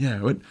 Yeah,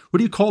 what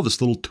do you call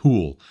this little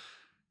tool?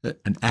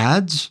 An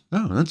adze?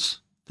 Oh,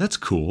 that's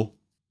cool.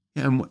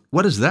 Yeah, and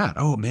what is that?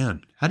 Oh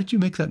man, how did you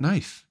make that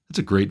knife? That's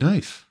a great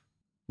knife.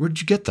 Where did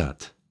you get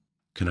that?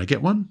 Can I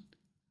get one?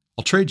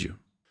 I'll trade you.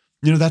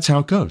 That's how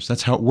it goes.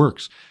 That's how it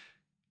works.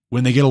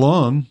 When they get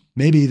along,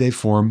 maybe they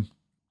form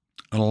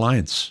an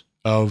alliance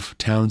of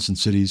towns and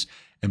cities,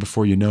 and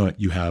before you know it,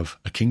 you have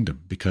a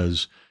kingdom.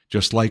 Because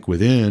just like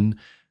within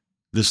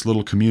this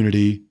little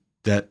community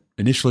that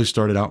initially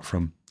started out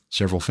from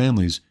several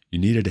families, you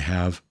needed to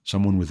have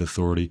someone with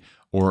authority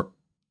or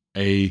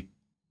a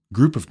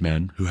group of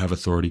men who have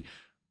authority.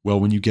 Well,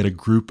 when you get a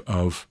group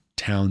of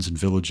towns and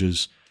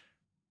villages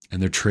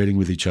and they're trading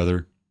with each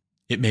other,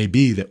 it may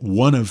be that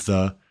one of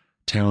the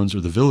towns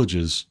or the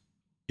villages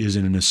is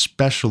in an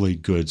especially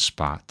good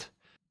spot,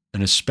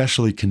 an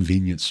especially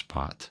convenient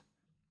spot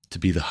to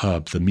be the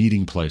hub, the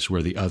meeting place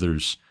where the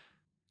others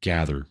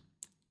gather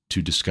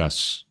to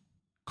discuss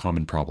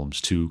common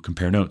problems, to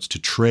compare notes, to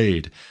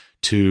trade,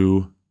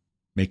 to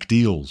make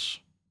deals,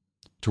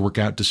 to work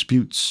out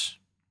disputes,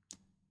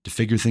 to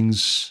figure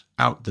things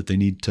out that they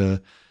need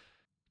to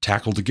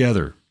tackle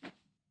together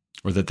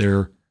or that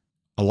they're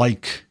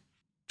alike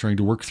trying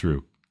to work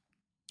through.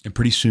 And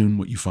pretty soon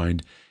what you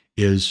find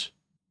is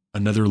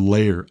another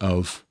layer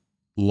of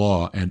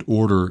law and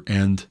order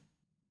and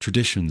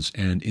traditions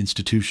and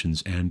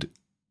institutions and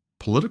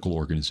political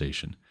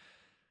organization.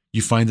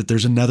 You find that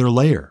there's another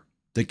layer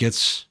that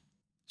gets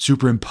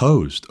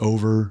superimposed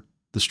over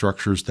the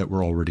structures that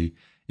were already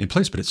in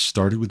place. But it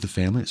started with the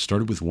family. It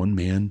started with one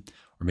man,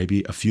 or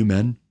maybe a few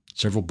men,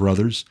 several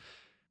brothers,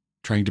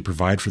 trying to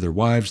provide for their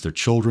wives, their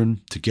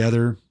children,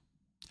 together,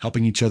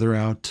 helping each other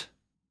out.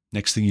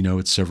 Next thing you know,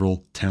 it's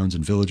several towns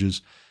and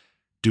villages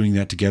doing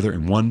that together.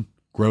 And one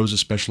grows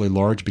especially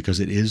large because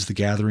it is the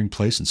gathering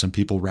place. And some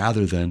people,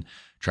 rather than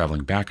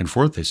traveling back and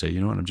forth, they say, you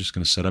know what, I'm just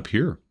going to set up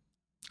here.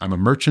 I'm a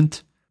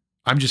merchant.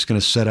 I'm just going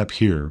to set up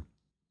here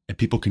and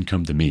people can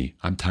come to me.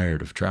 I'm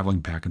tired of traveling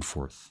back and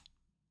forth.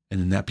 And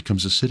then that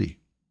becomes a city.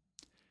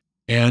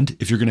 And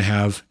if you're going to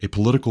have a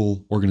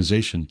political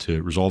organization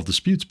to resolve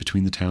disputes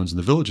between the towns and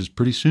the villages,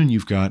 pretty soon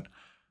you've got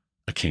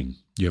a king.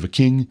 You have a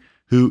king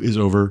who is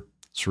over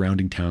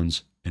surrounding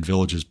towns and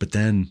villages. But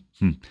then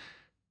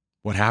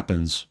what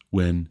happens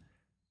when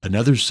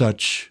another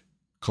such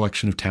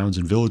collection of towns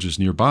and villages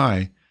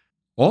nearby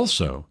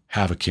also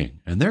have a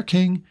king? And their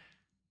king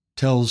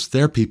tells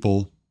their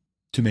people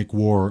to make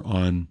war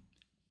on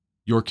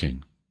your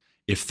king.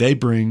 If they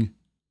bring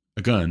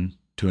a gun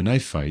to a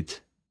knife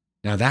fight,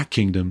 now that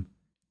kingdom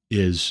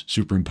is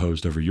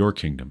superimposed over your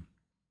kingdom.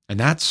 And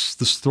that's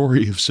the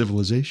story of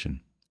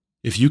civilization.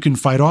 If you can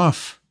fight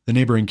off the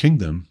neighboring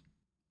kingdom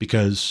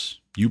because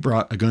you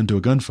brought a gun to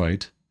a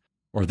gunfight,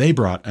 or they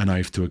brought a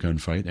knife to a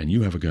gunfight and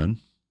you have a gun,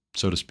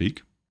 so to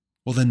speak,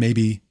 well, then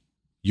maybe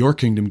your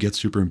kingdom gets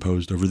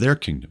superimposed over their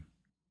kingdom.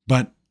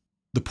 But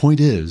the point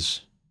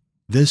is,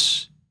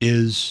 this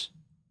is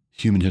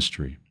human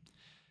history.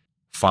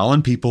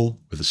 Fallen people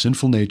with a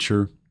sinful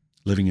nature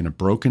living in a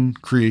broken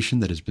creation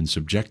that has been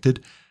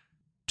subjected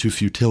to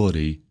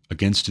futility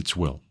against its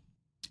will.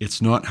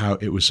 It's not how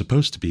it was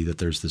supposed to be, that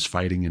there's this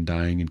fighting and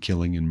dying and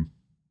killing and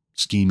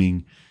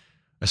scheming,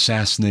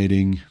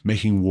 assassinating,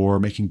 making war,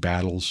 making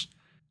battles.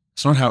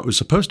 It's not how it was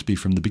supposed to be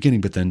from the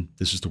beginning, but then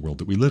this is the world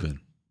that we live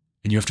in.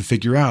 And you have to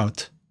figure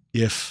out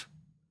if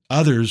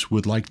others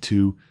would like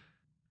to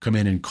come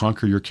in and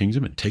conquer your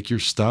kingdom and take your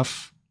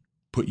stuff,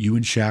 put you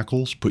in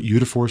shackles, put you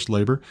to forced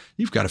labor.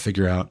 You've got to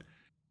figure out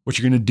what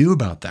you're going to do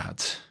about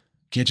that.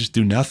 You can't just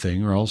do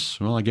nothing, or else,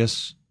 well, I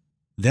guess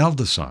they'll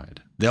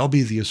decide. They'll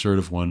be the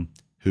assertive one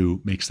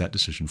who makes that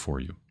decision for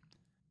you.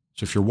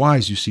 So if you're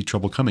wise, you see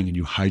trouble coming and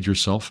you hide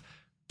yourself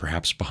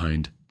perhaps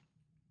behind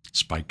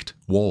spiked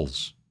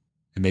walls.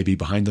 And maybe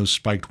behind those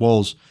spiked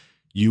walls,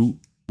 you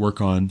work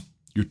on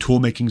your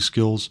tool-making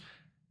skills.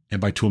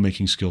 And by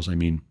tool-making skills, I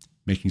mean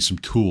making some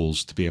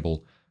tools to be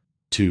able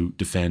to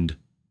defend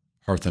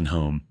hearth and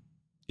home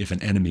if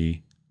an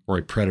enemy or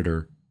a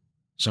predator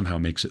somehow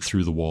makes it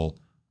through the wall,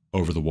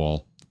 over the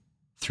wall,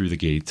 through the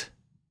gate.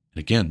 And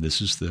again,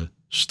 this is the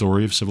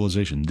story of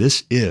civilization.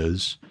 This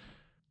is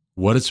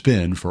what it's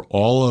been for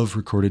all of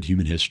recorded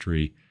human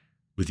history,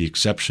 with the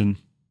exception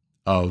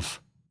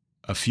of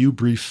a few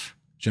brief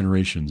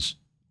generations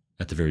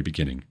at the very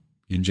beginning.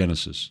 In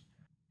Genesis,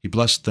 he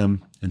blessed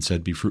them and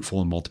said, "Be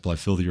fruitful and multiply,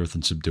 fill the earth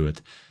and subdue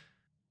it."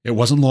 It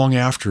wasn't long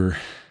after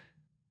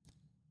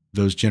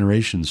those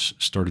generations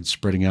started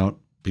spreading out,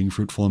 being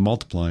fruitful and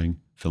multiplying,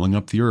 filling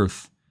up the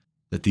earth,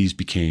 that these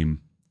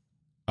became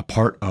a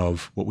part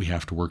of what we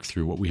have to work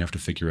through, what we have to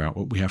figure out,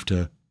 what we have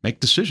to make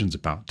decisions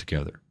about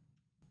together.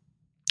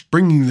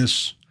 Bringing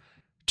this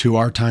to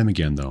our time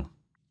again, though,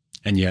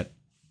 and yet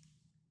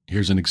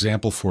here's an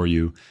example for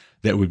you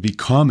that would be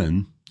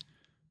common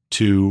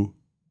to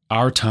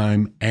our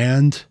time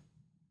and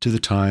to the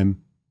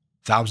time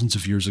thousands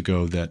of years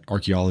ago that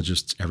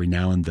archaeologists every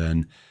now and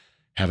then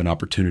have an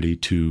opportunity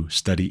to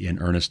study in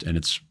earnest. And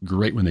it's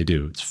great when they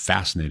do. It's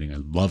fascinating. I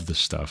love this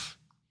stuff.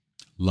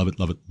 Love it,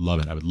 love it, love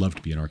it. I would love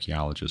to be an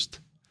archaeologist.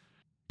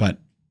 But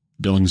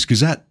Billings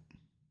Gazette,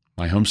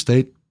 my home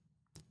state,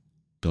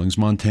 Billings,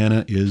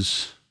 Montana,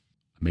 is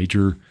a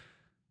major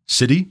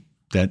city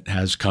that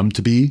has come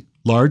to be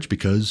large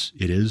because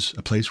it is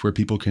a place where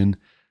people can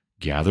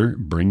gather,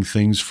 bring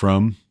things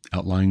from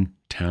outlying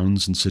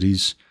towns and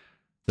cities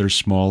that are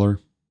smaller,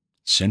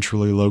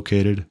 centrally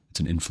located. It's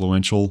an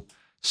influential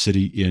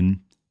city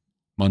in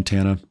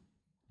Montana.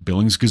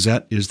 Billings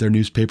Gazette is their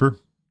newspaper,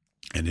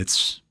 and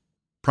it's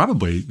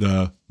probably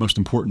the most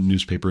important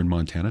newspaper in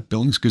Montana.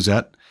 Billings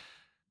Gazette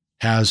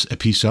has a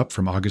piece up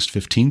from August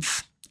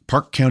 15th.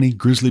 Park County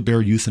grizzly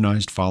bear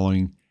euthanized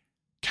following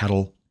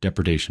cattle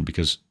depredation.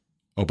 Because,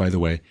 oh, by the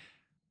way,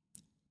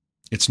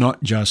 it's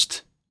not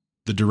just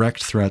the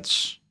direct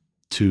threats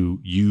to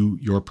you,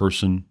 your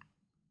person,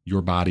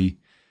 your body,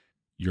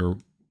 your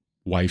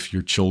wife,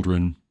 your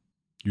children,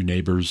 your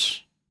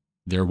neighbors,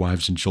 their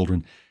wives and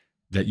children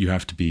that you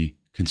have to be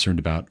concerned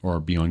about or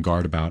be on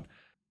guard about.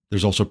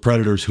 There's also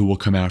predators who will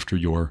come after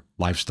your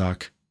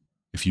livestock.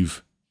 If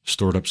you've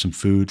stored up some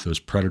food, those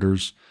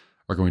predators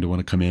are going to want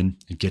to come in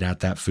and get at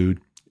that food.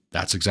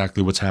 That's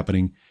exactly what's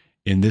happening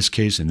in this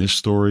case, in this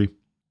story.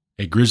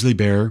 A grizzly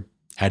bear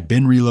had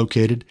been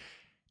relocated,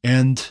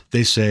 and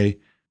they say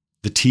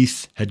the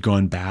teeth had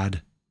gone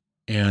bad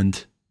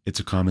And it's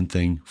a common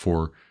thing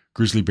for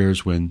grizzly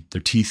bears when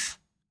their teeth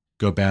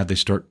go bad, they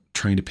start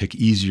trying to pick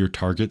easier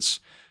targets.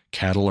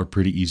 Cattle are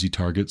pretty easy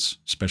targets,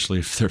 especially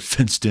if they're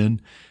fenced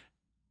in.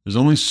 There's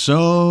only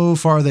so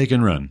far they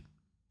can run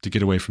to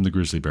get away from the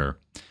grizzly bear.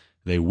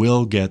 They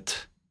will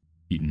get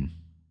eaten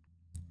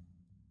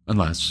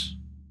unless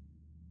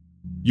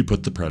you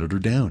put the predator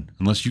down,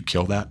 unless you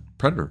kill that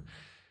predator.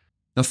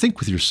 Now think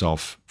with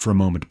yourself for a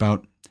moment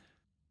about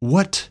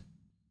what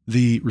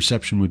the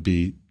reception would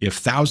be if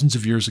thousands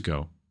of years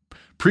ago,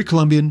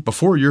 pre-Columbian,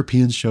 before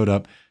Europeans showed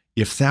up,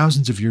 if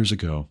thousands of years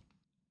ago,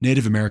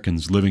 Native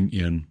Americans living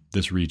in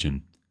this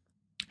region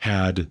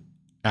had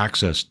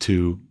access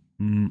to,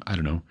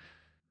 a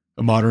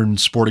modern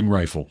sporting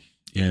rifle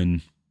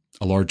in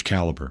a large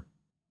caliber.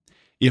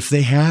 If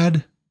they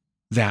had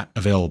that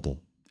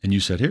available and you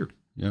said, here,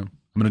 I'm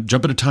going to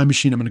jump in a time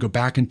machine, I'm going to go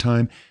back in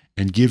time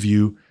and give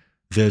you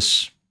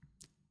this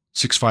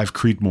 6.5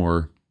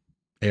 Creedmoor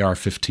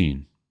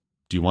AR-15.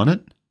 Do you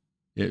want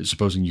it?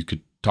 Supposing you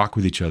could talk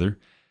with each other.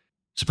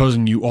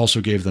 Supposing you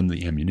also gave them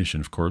the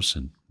ammunition, of course,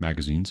 and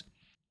magazines,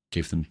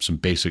 gave them some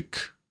basic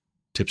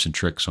tips and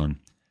tricks on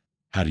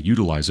how to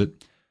utilize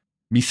it,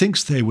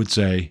 methinks they would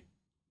say,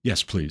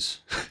 yes, please.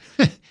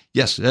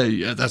 Yes,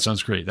 that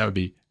sounds great. That would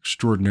be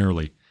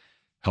extraordinarily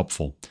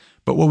helpful.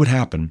 But what would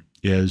happen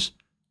is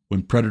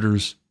when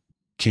predators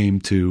came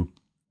to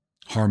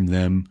harm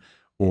them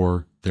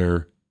or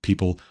their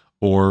people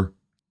or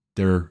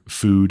their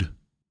food,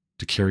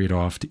 to carry it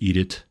off, to eat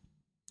it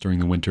during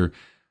the winter,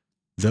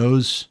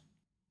 those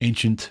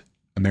ancient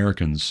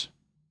Americans,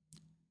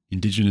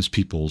 indigenous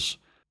peoples,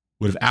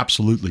 would have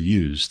absolutely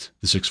used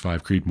the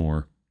 6.5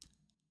 Creedmoor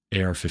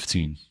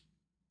AR-15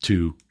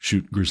 to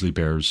shoot grizzly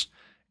bears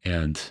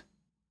and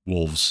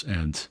wolves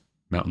and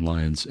mountain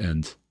lions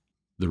and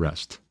the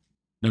rest.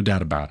 No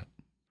doubt about it.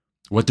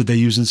 What did they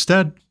use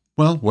instead?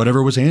 Well,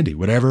 whatever was handy,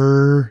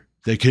 whatever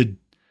they could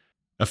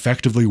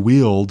effectively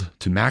wield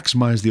to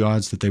maximize the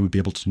odds that they would be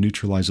able to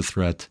neutralize a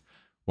threat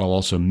while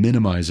also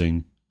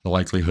minimizing the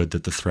likelihood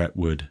that the threat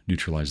would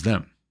neutralize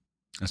them.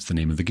 That's the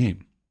name of the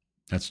game.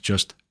 That's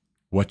just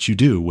what you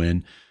do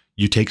when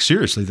you take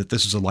seriously that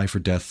this is a life or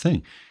death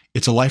thing.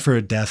 It's a life or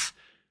a death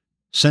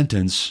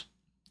sentence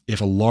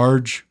if a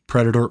large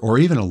predator or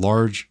even a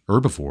large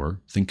herbivore,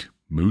 think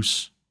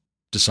moose,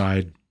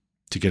 decide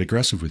to get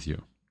aggressive with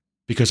you.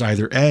 Because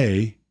either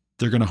A,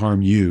 they're going to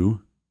harm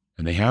you,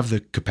 and they have the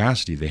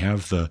capacity, they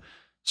have the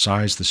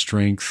size, the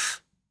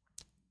strength,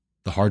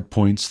 the hard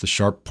points, the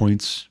sharp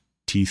points,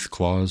 teeth,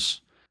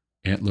 claws,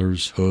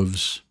 antlers,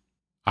 hooves.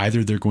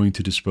 Either they're going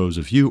to dispose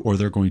of you or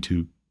they're going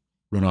to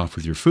run off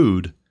with your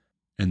food.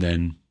 And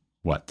then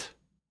what?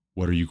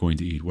 What are you going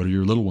to eat? What are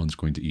your little ones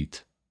going to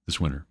eat this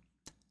winter?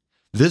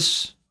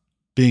 This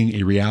being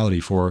a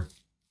reality for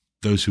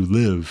those who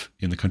live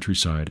in the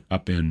countryside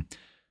up in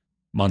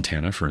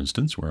Montana, for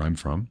instance, where I'm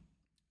from,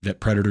 that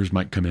predators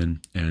might come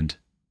in and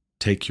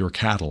take your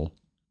cattle.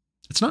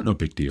 It's not no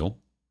big deal.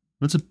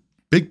 It's a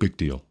big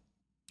deal.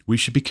 We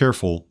should be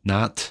careful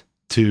not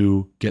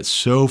to get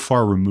so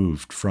far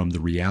removed from the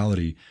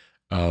reality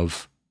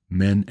of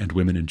men and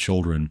women and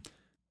children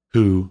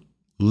who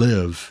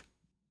live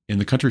in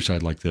the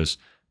countryside like this,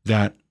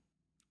 that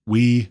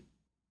we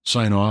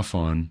sign off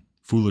on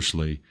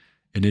foolishly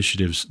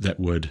initiatives that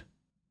would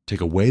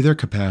take away their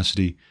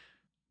capacity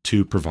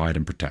to provide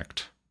and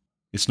protect.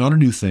 It's not a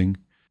new thing.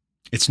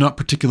 It's not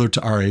particular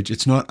to our age.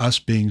 It's not us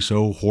being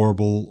so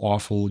horrible,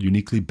 awful,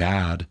 uniquely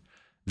bad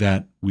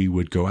that we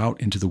would go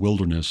out into the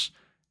wilderness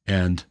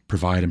and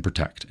provide and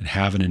protect and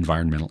have an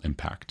environmental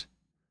impact.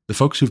 The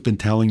folks who've been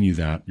telling you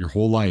that your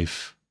whole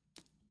life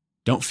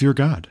don't fear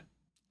God,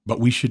 but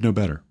we should know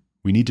better.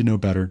 We need to know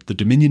better. The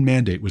dominion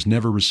mandate was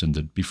never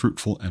rescinded. Be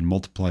fruitful and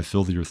multiply,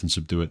 fill the earth and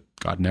subdue it.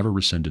 God never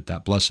rescinded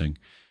that blessing.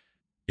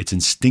 It's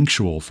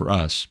instinctual for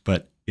us,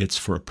 but it's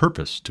for a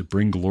purpose, to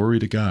bring glory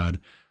to God,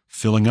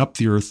 filling up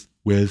the earth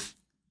with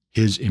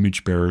his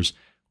image bearers.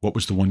 What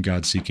was the one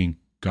God seeking?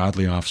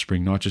 Godly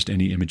offspring, not just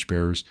any image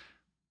bearers,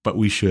 but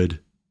we should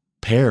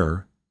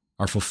pair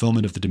our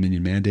fulfillment of the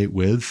dominion mandate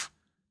with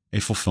a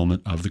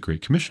fulfillment of the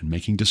Great Commission,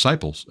 making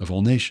disciples of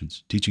all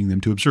nations, teaching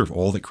them to observe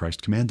all that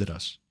Christ commanded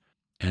us.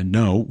 And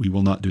no, we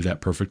will not do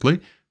that perfectly,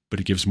 but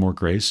it gives more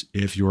grace.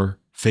 If your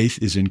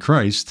faith is in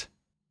Christ,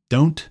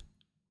 don't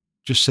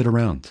just sit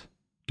around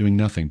doing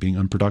nothing, being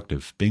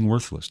unproductive, being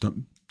worthless.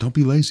 Don't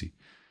be lazy.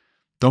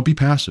 Don't be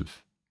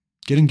passive.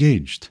 Get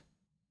engaged.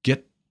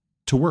 Get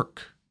to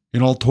work.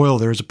 In all toil,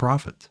 there is a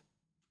profit.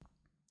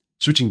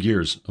 Switching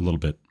gears a little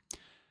bit,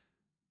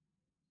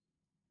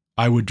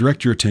 I would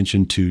direct your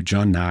attention to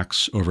John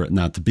Knox over at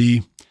Not the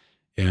Bee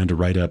and a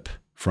write-up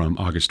from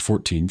August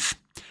 14th.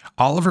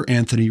 Oliver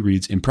Anthony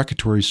reads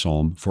imprecatory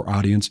psalm for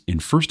audience in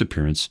first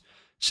appearance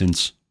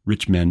since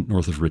Rich Men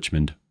North of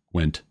Richmond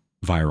went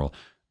viral.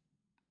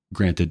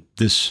 Granted,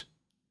 this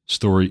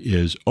story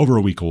is over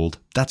a week old.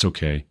 That's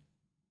okay.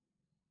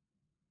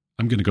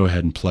 I'm going to go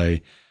ahead and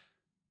play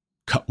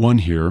cut one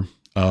here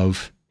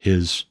of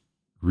his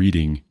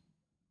reading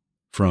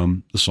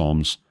from the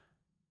Psalms,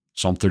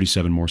 Psalm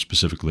 37 more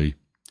specifically,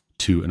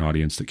 to an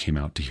audience that came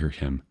out to hear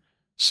him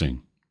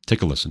sing.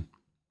 Take a listen.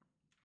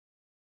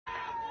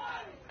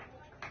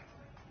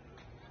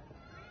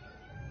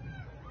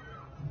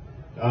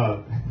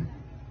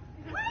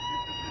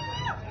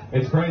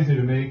 It's crazy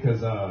to me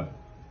because I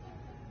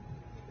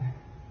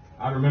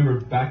remember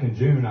back in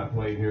June I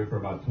played here for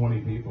about 20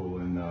 people,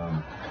 and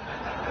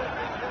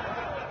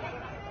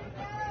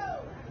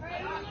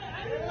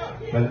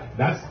but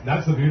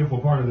that's the beautiful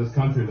part of this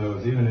country, though,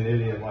 is even an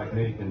idiot like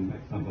me can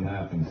make something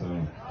happen.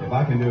 So if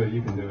I can do it,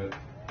 you can do it.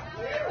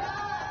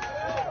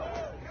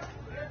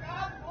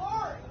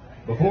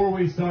 Before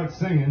we start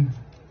singing,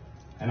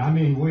 and I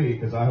mean we,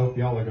 because I hope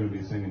y'all are going to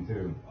be singing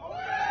too,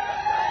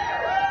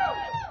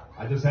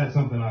 I just had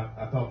something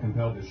I felt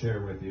compelled to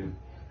share with you.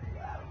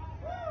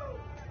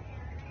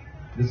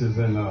 This is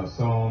in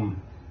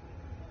Psalm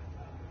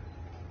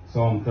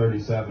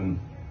 37,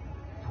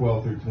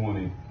 12 through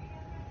 20.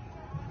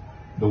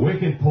 The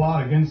wicked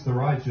plot against the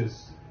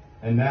righteous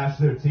and gnash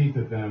their teeth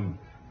at them,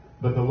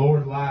 but the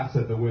Lord laughs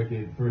at the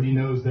wicked, for he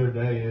knows their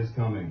day is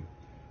coming.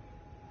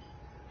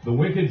 The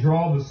wicked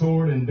draw the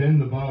sword and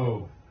bend the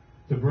bow,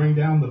 to bring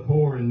down the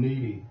poor and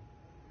needy,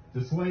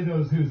 to slay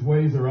those whose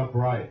ways are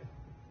upright.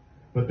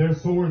 But their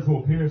swords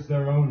will pierce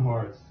their own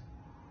hearts,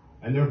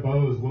 and their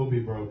bows will be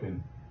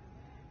broken.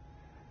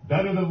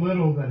 Better the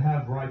little that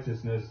have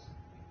righteousness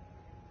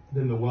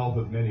than the wealth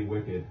of many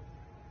wicked.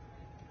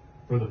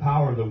 For the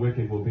power of the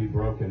wicked will be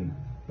broken,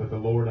 but the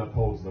Lord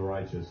upholds the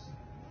righteous.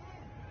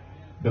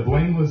 The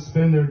blameless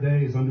spend their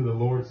days under the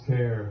Lord's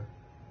care,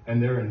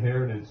 and their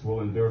inheritance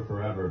will endure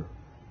forever.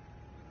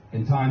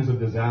 In times of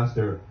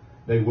disaster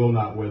they will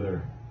not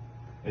wither.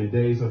 In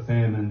days of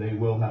famine they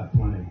will have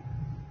plenty.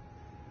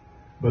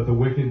 But the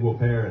wicked will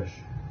perish.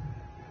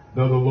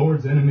 Though the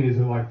Lord's enemies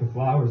are like the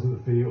flowers of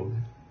the field,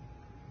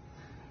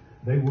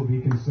 they will be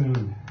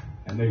consumed,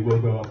 and they will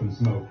go up in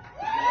smoke.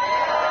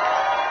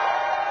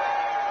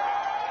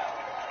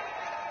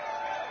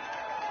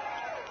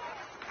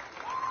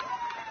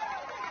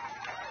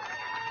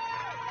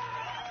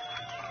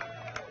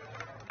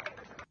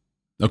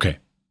 Okay,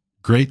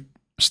 great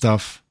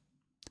stuff.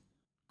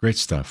 Great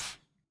stuff.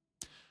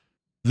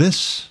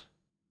 This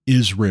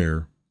is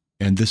rare,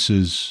 and this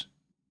is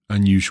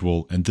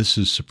unusual, and this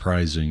is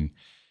surprising,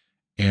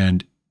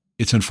 and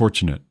it's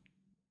unfortunate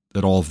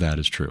that all of that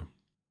is true.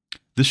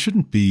 This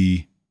shouldn't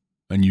be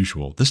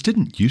unusual. This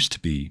didn't used to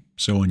be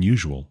so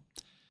unusual.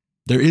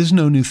 There is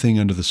no new thing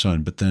under the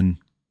sun, but then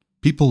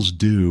peoples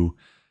do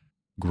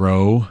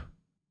grow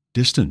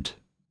distant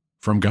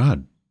from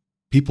God.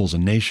 Peoples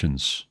and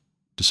nations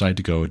decide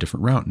to go a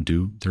different route and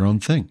do their own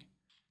thing.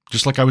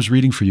 Just like I was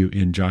reading for you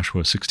in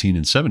Joshua 16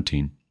 and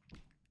 17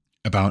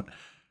 about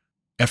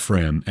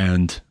Ephraim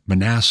and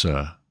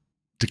Manasseh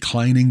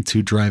declining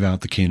to drive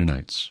out the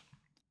Canaanites.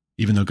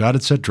 Even though God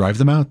had said, drive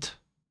them out,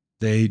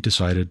 they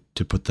decided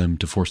to put them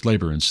to forced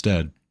labor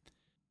instead.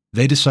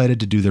 They decided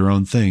to do their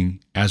own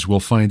thing. As we'll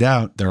find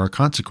out, there are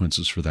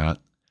consequences for that.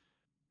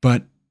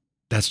 But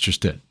that's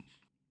just it.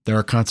 There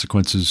are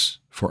consequences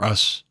for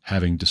us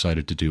having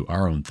decided to do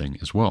our own thing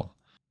as well.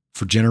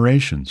 For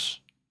generations,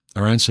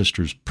 our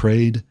ancestors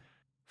prayed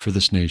for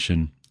this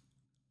nation,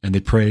 and they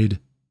prayed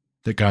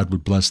that God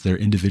would bless their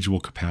individual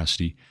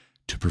capacity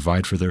to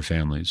provide for their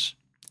families,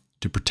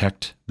 to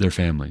protect their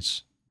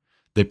families.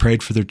 They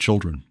prayed for their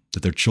children,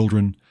 that their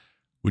children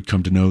would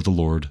come to know the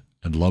Lord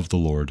and love the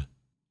Lord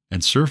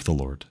and serve the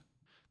Lord.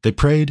 They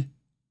prayed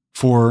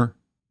for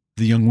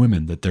the young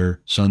women that their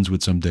sons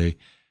would someday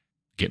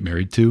get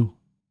married to,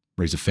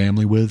 raise a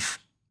family with,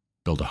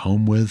 build a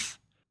home with.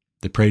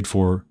 They prayed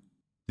for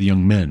the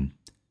young men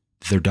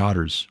that their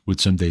daughters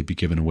would someday be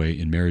given away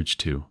in marriage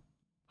to,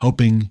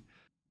 hoping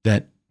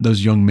that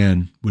those young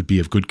men would be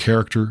of good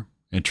character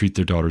and treat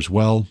their daughters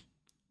well,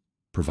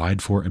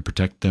 provide for and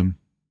protect them,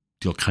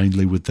 deal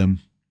kindly with them.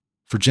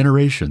 For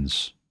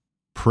generations,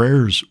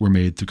 prayers were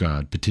made to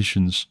God,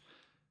 petitions,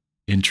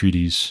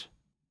 entreaties,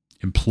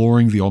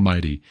 imploring the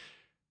Almighty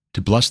to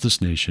bless this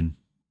nation,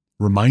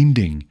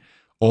 reminding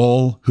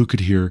all who could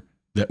hear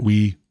that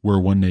we were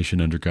one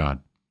nation under God.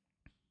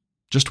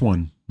 Just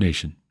one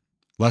nation,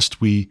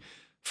 lest we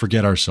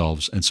forget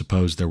ourselves and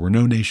suppose there were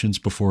no nations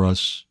before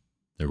us,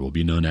 there will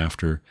be none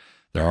after,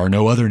 there are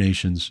no other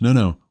nations.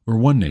 No, we're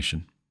one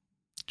nation,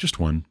 just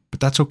one, but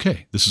that's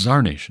okay. This is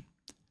our nation.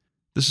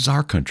 This is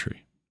our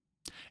country.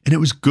 And it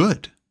was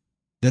good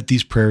that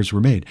these prayers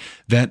were made,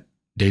 that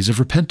days of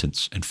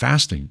repentance and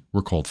fasting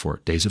were called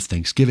for, days of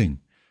thanksgiving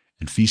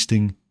and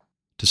feasting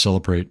to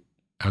celebrate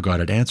how God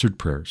had answered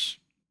prayers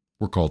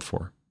were called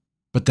for.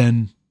 But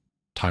then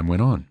time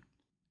went on,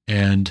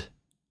 and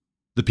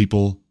the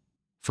people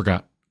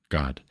forgot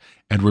God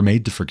and were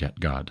made to forget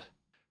God.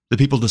 The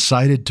people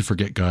decided to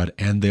forget God,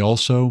 and they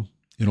also,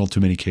 in all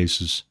too many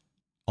cases,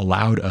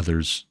 allowed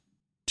others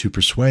to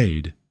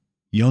persuade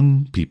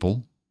young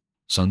people,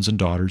 sons and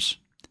daughters,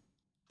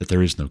 that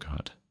there is no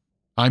God.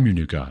 I'm your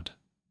new God,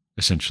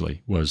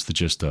 essentially, was the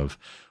gist of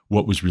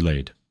what was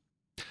relayed.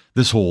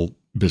 This whole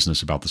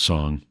business about the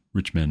song,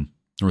 Rich Men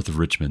North of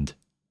Richmond,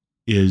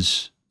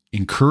 is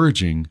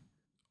encouraging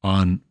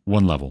on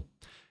one level,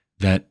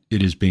 that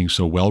it is being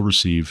so well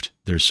received.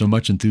 There's so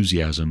much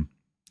enthusiasm,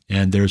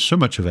 and there's so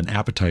much of an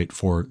appetite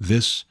for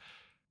this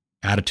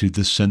attitude,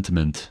 this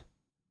sentiment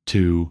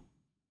to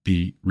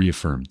be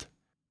reaffirmed.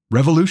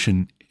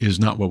 Revolution is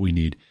not what we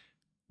need.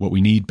 What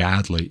we need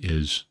badly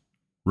is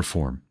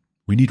reform.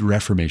 We need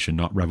reformation,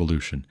 not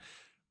revolution.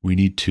 We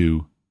need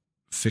to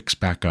fix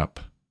back up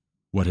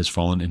what has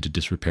fallen into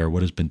disrepair,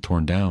 what has been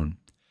torn down,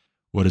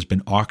 what has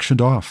been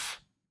auctioned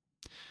off.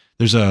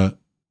 There's a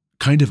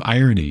kind of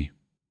irony.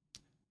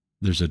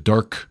 There's a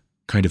dark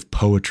kind of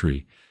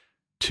poetry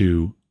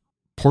to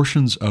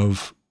portions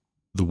of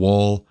the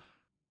wall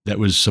that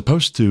was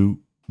supposed to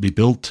be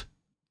built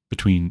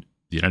between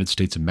the United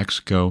States and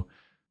Mexico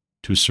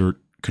to assert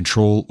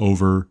control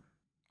over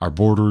our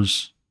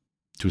borders,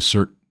 to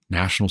assert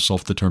national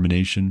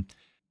self-determination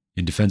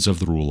in defense of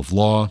the rule of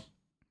law.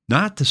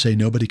 Not to say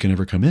nobody can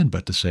ever come in,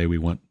 but to say we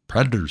want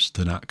predators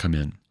to not come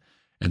in.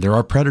 And there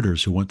are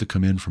predators who want to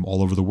come in from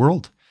all over the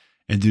world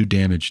and do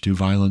damage, do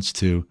violence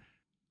to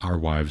our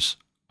wives,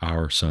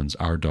 our sons,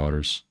 our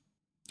daughters,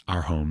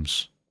 our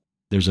homes.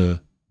 There's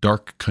a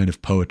dark kind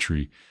of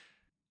poetry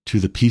to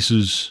the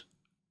pieces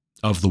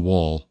of the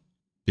wall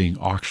being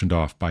auctioned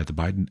off by the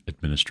Biden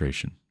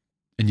administration.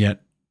 And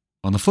yet,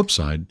 on the flip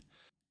side,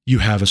 you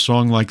have a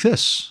song like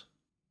this,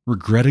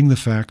 regretting the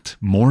fact,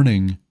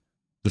 mourning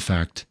the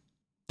fact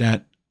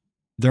that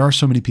there are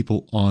so many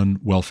people on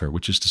welfare,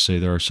 which is to say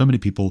there are so many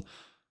people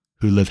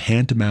who live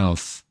hand to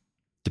mouth,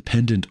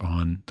 dependent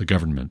on the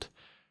government.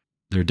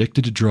 They're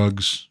addicted to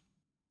drugs,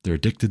 they're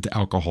addicted to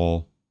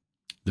alcohol,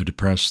 they're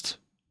depressed,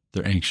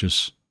 they're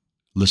anxious,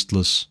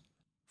 listless,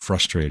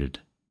 frustrated.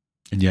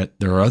 And yet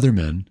there are other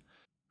men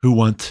who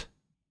want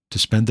to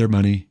spend their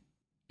money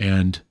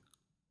and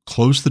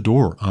close the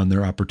door on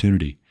their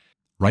opportunity,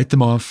 write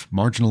them off,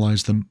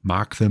 marginalize them,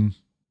 mock them,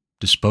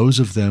 dispose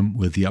of them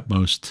with the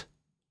utmost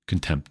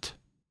contempt.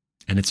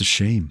 And it's a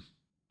shame,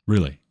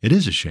 really. It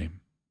is a shame.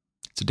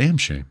 It's a damn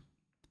shame.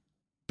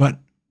 But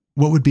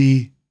what would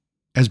be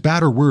as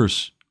bad or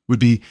worse would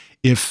be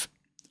if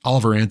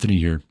Oliver Anthony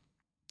here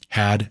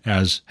had,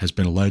 as has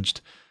been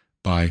alleged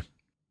by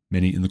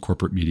many in the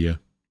corporate media,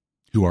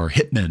 who are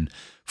hitmen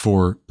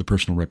for the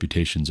personal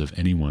reputations of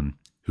anyone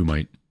who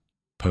might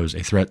pose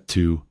a threat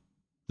to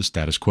the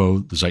status quo,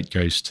 the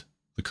zeitgeist,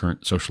 the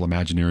current social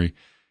imaginary,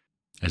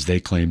 as they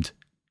claimed,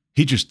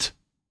 he just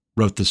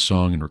wrote this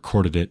song and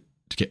recorded it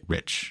to get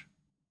rich.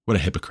 What a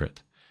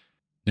hypocrite.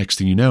 Next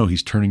thing you know,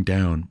 he's turning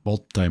down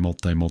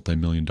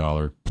multi-million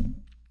dollar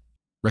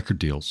record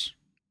deals.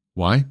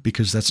 Why?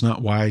 Because that's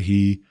not why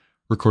he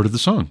recorded the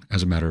song,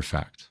 as a matter of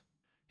fact.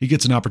 He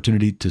gets an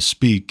opportunity to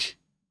speak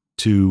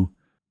to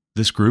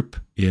this group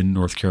in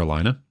North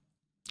Carolina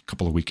a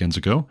couple of weekends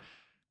ago.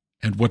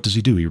 And what does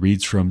he do? He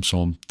reads from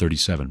Psalm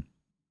 37.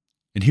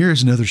 And here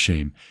is another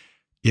shame.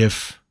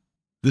 If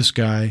this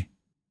guy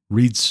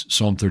reads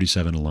Psalm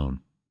 37 alone,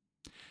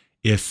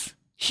 if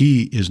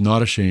he is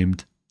not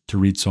ashamed to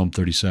read Psalm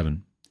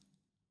 37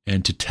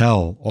 and to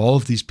tell all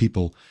of these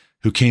people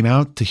who came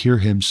out to hear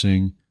him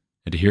sing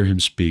and to hear him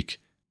speak,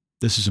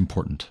 this is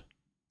important.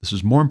 This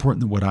is more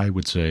important than what I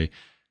would say.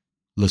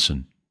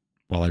 Listen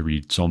while I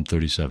read Psalm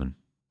 37.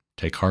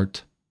 Take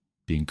heart,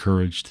 be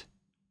encouraged,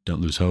 don't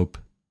lose hope.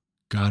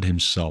 God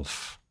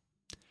himself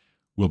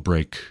will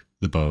break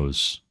the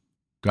bows.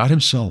 God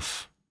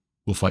himself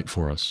will fight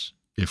for us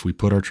if we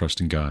put our trust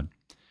in God.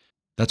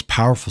 That's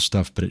powerful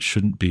stuff, but it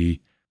shouldn't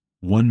be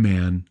one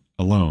man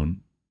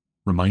alone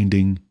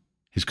reminding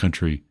his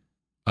country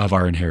of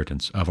our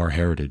inheritance, of our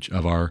heritage,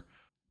 of our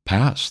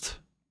past,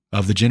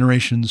 of the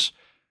generations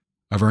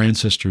of our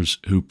ancestors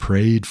who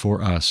prayed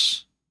for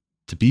us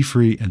to be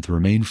free and to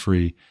remain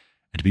free,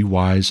 and to be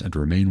wise and to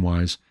remain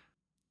wise,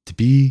 to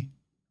be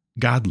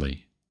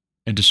godly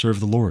and to serve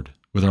the Lord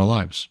with our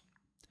lives.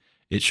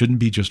 It shouldn't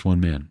be just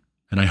one man.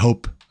 And I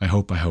hope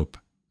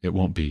it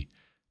won't be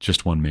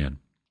just one man.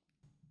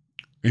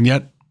 And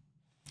yet,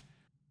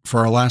 for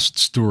our last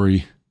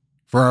story,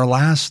 for our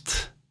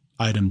last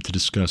item to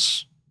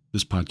discuss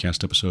this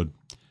podcast episode,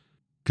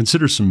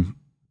 consider some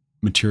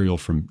material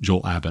from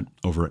Joel Abbott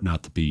over at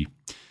Not to Be,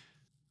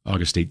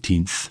 August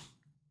 18th.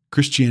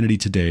 Christianity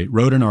Today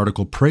wrote an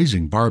article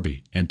praising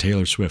Barbie and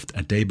Taylor Swift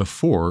a day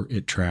before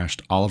it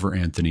trashed Oliver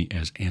Anthony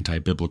as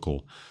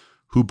anti-biblical.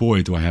 Who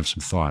boy, do I have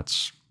some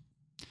thoughts.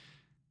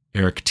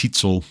 Eric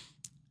Teitzel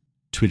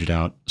tweeted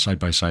out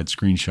side-by-side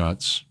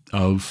screenshots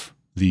of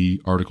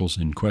the articles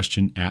in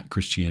question at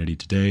Christianity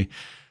Today.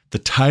 The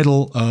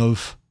title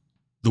of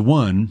the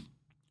one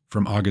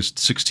from August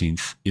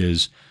 16th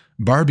is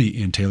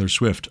Barbie and Taylor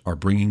Swift Are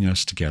Bringing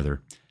Us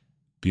Together.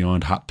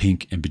 Beyond hot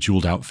pink and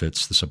bejeweled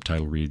outfits, the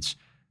subtitle reads,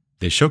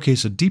 they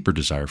showcase a deeper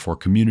desire for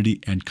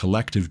community and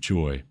collective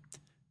joy.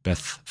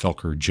 Beth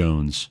Felker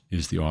Jones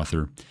is the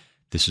author.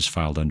 This is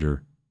filed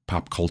under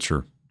Pop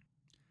Culture.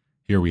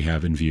 Here we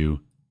have in view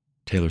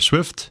Taylor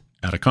Swift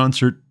at a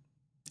concert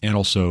and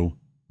also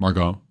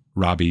Margot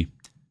Robbie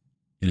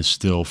in a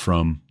still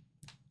from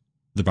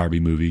the Barbie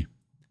movie.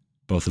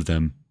 Both of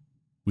them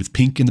with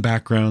pink in the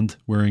background,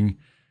 wearing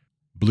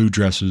blue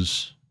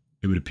dresses,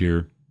 it would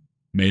appear,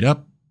 made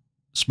up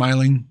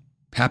smiling,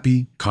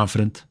 happy,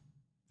 confident,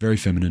 very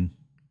feminine,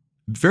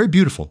 very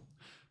beautiful,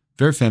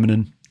 very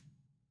feminine.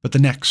 But the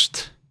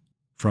next,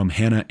 from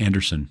Hannah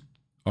Anderson,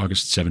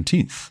 August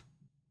 17th,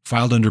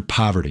 filed under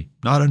poverty,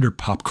 not under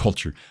pop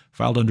culture,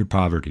 filed under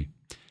poverty.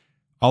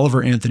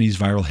 Oliver Anthony's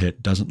viral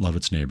hit doesn't love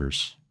its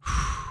neighbors.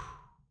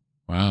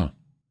 Wow.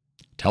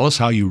 Tell us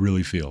how you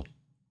really feel,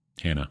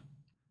 Hannah.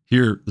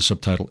 Here, the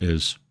subtitle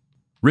is,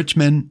 Rich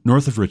men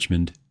north of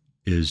Richmond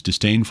is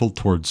disdainful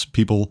towards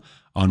people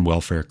on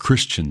welfare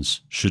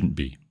Christians shouldn't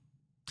be.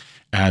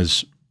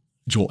 As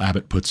Joel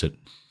Abbott puts it,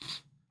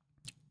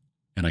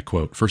 and I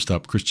quote, first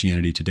up,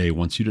 Christianity Today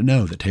wants you to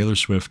know that Taylor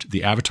Swift,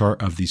 the avatar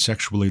of the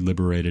sexually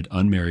liberated,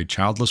 unmarried,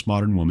 childless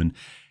modern woman,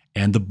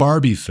 and the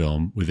Barbie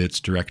film with its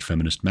direct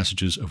feminist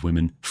messages of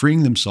women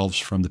freeing themselves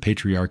from the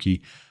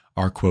patriarchy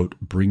are, quote,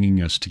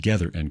 bringing us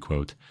together, end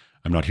quote.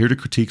 I'm not here to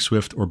critique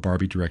Swift or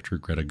Barbie director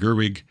Greta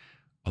Gerwig,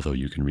 although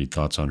you can read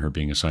thoughts on her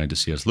being assigned to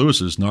C.S.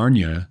 Lewis's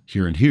Narnia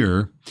here and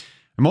here.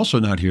 I'm also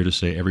not here to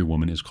say every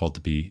woman is called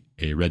to be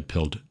a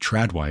red-pilled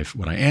tradwife.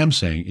 What I am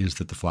saying is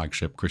that the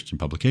flagship Christian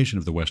publication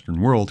of the Western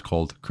world,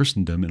 called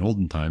Christendom in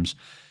olden times,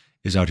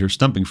 is out here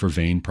stumping for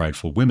vain,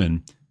 prideful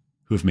women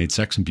who have made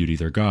sex and beauty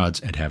their gods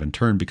and have in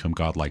turn become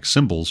godlike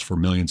symbols for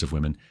millions of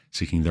women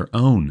seeking their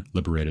own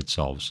liberated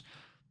selves.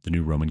 The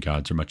new Roman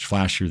gods are much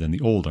flashier than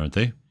the old, aren't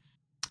they?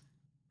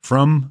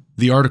 From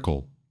the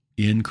article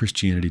in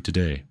Christianity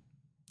Today,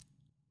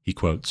 he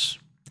quotes,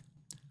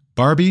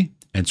 Barbie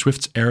and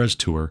Swift's Eras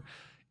Tour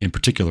in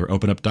particular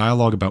open up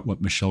dialogue about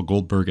what Michelle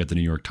Goldberg at the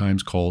New York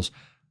Times calls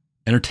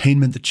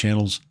entertainment that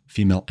channels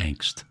female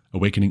angst,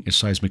 awakening a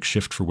seismic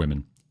shift for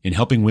women in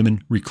helping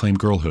women reclaim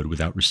girlhood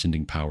without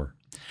rescinding power.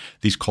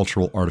 These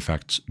cultural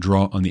artifacts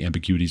draw on the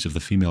ambiguities of the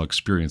female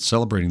experience,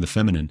 celebrating the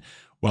feminine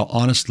while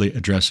honestly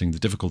addressing the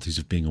difficulties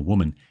of being a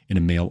woman in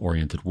a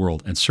male-oriented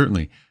world. And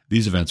certainly,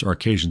 these events are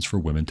occasions for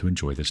women to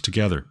enjoy this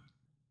together.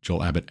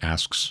 Joel Abbott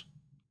asks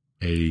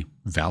a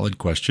valid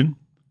question.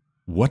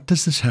 What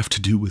does this have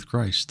to do with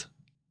Christ?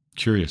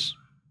 Curious.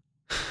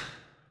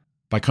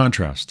 By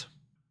contrast,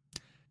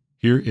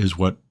 here is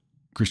what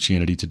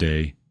Christianity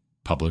Today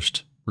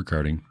published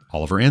regarding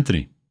Oliver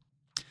Anthony.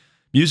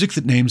 Music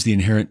that names the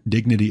inherent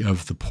dignity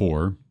of the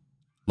poor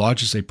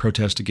lodges a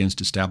protest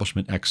against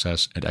establishment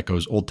excess and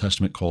echoes Old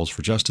Testament calls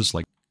for justice,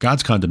 like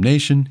God's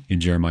condemnation in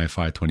Jeremiah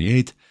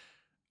 5:28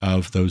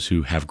 of those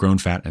who have grown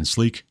fat and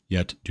sleek,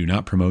 yet do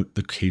not promote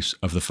the case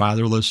of the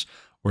fatherless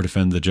or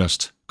defend the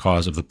just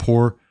cause of the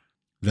poor.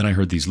 Then I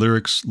heard these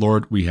lyrics,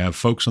 Lord, we have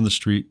folks on the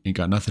street, ain't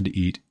got nothing to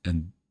eat,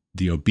 and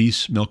the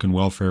obese milk and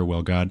welfare,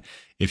 well, God,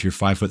 if you're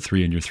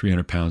 5'3" and you're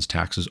 300 pounds,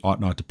 taxes ought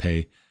not to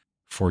pay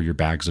for your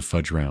bags of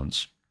fudge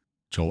rounds.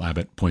 Joel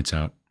Abbott points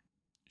out,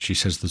 she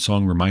says the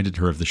song reminded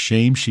her of the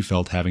shame she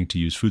felt having to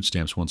use food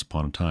stamps once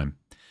upon a time.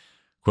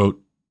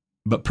 Quote,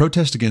 but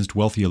protest against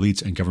wealthy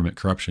elites and government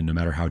corruption, no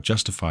matter how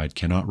justified,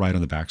 cannot ride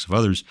on the backs of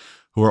others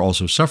who are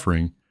also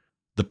suffering.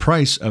 The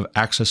price of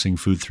accessing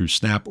food through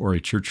SNAP or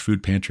a church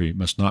food pantry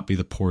must not be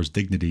the poor's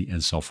dignity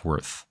and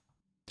self-worth.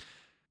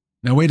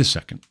 Now, wait a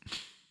second.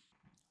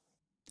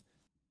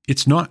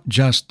 It's not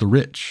just the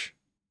rich,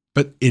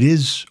 but it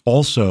is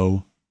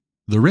also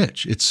the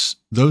rich. It's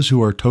those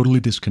who are totally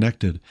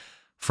disconnected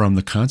from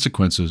the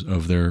consequences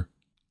of their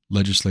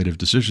legislative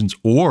decisions,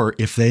 or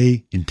if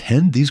they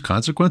intend these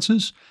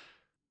consequences,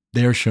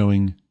 they are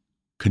showing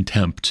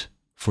contempt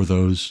for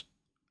those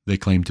they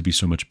claim to be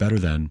so much better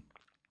than.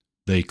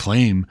 They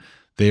claim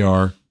they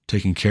are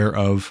taking care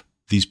of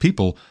these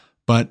people,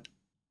 but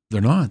they're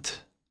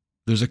not.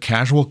 There's a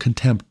casual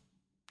contempt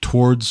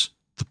towards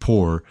the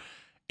poor,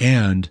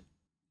 and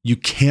you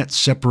can't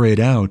separate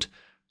out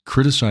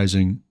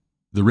criticizing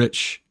the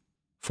rich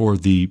for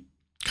the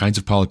kinds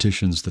of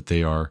politicians that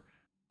they are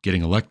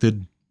getting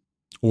elected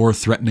or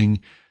threatening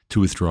to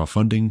withdraw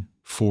funding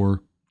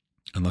for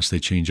unless they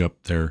change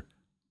up their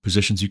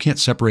positions. You can't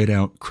separate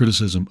out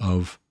criticism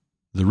of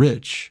the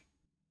rich,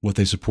 what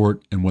they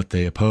support and what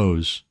they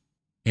oppose,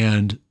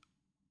 and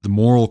the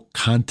moral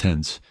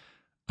content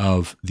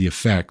of the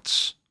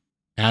effects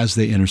as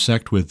they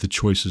intersect with the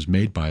choices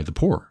made by the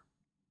poor.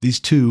 These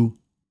two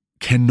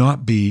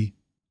cannot be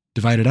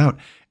divided out.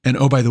 And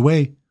oh, by the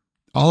way,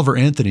 Oliver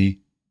Anthony,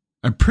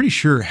 I'm pretty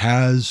sure,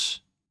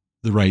 has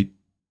the right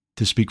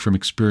to speak from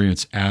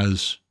experience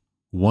as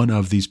one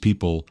of these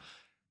people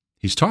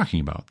he's talking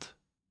about,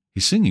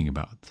 he's singing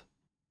about.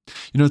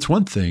 You know, it's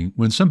one thing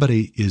when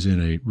somebody is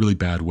in a really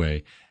bad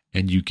way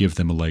and you give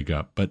them a leg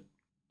up, but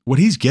what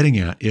he's getting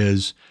at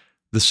is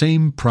the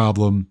same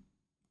problem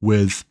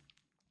with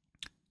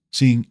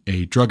seeing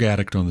a drug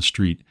addict on the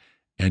street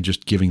and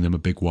just giving them a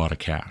big wad of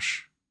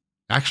cash.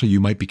 Actually, you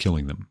might be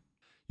killing them.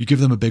 You give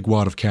them a big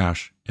wad of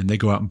cash and they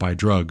go out and buy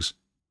drugs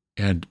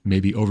and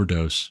maybe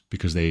overdose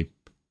because they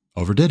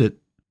overdid it.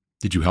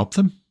 Did you help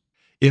them?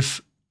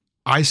 If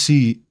I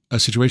see a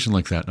situation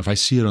like that, if I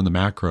see it on the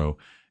macro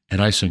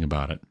and I sing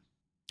about it,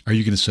 are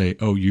you going to say,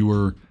 oh, you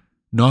were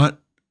not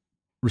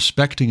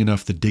respecting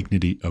enough the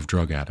dignity of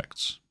drug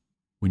addicts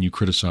when you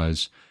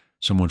criticize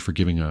someone for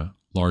giving a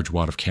large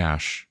wad of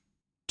cash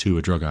to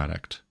a drug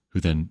addict? who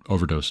then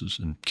overdoses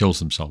and kills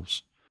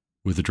themselves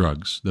with the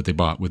drugs that they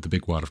bought with the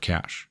big wad of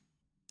cash.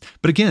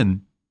 But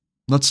again,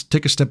 let's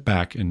take a step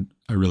back, and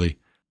I really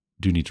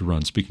do need to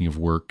run, speaking of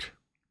work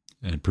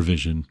and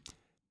provision.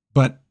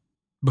 But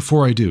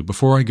before I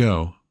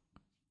go,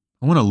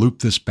 I want to loop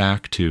this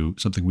back to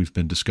something we've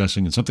been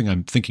discussing and something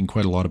I'm thinking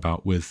quite a lot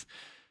about with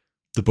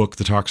the book,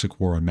 The Toxic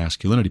War on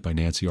Masculinity by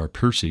Nancy R.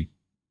 Pearcey.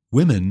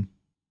 Women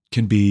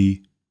can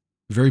be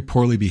very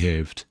poorly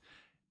behaved,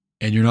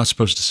 and you're not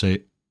supposed to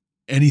say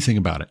anything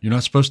about it. You're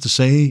not supposed to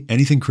say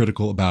anything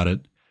critical about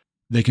it.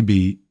 They can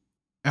be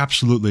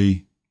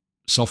absolutely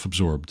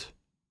self-absorbed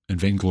and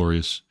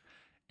vainglorious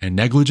and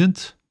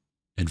negligent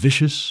and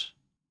vicious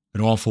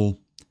and awful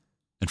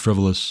and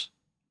frivolous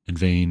and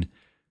vain.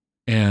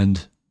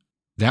 And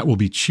that will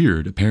be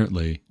cheered,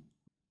 apparently,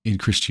 in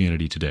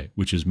Christianity today,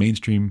 which is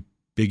mainstream,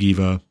 Big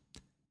Eva,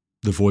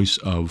 the voice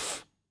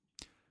of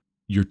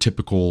your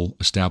typical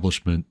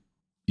establishment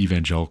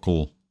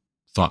evangelical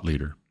thought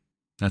leader.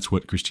 That's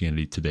what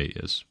Christianity today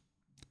is.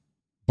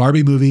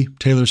 Barbie movie,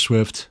 Taylor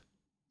Swift,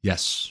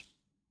 yes.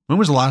 When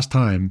was the last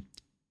time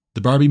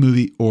the Barbie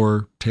movie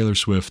or Taylor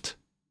Swift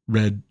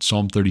read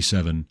Psalm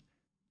 37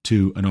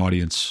 to an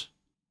audience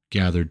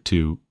gathered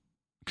to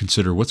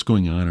consider what's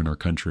going on in our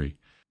country,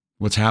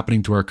 what's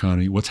happening to our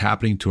economy, what's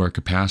happening to our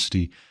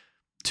capacity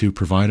to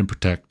provide and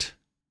protect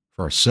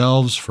for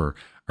ourselves, for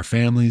our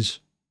families,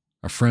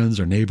 our friends,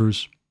 our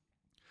neighbors,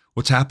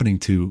 what's happening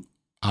to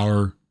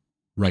our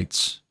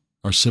rights,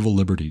 our civil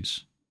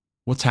liberties,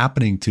 what's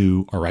happening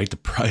to our right to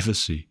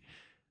privacy,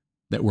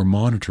 that we're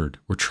monitored,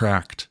 we're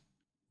tracked,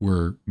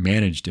 we're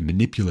managed and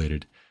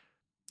manipulated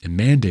and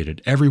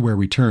mandated everywhere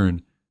we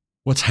turn.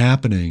 What's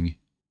happening?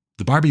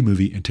 The Barbie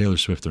movie and Taylor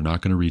Swift are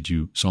not going to read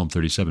you Psalm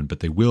 37, but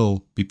they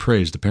will be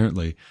praised,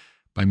 apparently,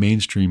 by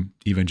mainstream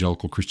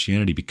evangelical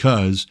Christianity,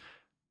 because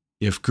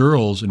if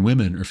girls and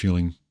women are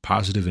feeling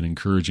positive and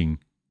encouraging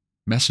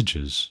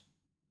messages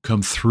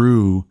come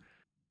through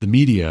the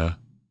media,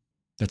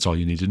 that's all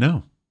you need to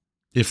know.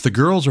 If the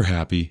girls are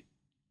happy,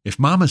 if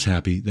mama's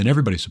happy, then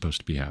everybody's supposed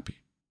to be happy.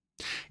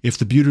 If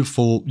the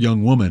beautiful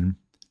young woman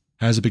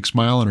has a big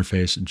smile on her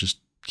face and just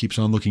keeps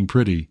on looking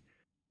pretty,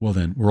 well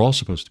then, we're all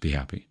supposed to be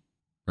happy,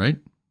 right?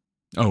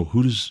 Oh,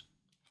 who does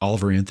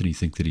Oliver Anthony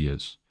think that he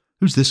is?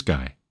 Who's this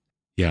guy?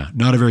 Yeah,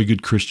 not a very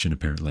good Christian,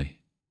 apparently.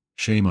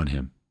 Shame on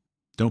him.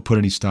 Don't put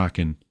any stock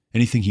in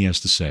anything he has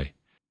to say.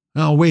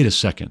 Oh, wait a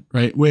second,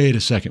 right? Wait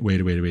a second. Wait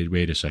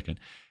a second.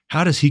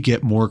 How does he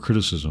get more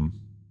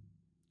criticism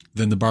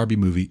than the Barbie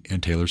movie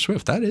and Taylor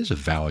Swift? That is a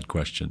valid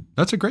question.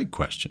 That's a great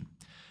question.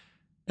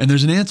 And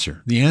there's an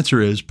answer. The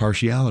answer is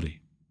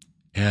partiality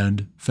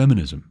and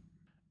feminism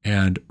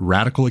and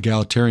radical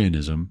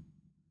egalitarianism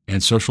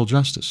and social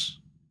justice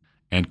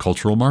and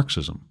cultural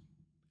Marxism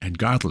and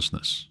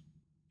godlessness.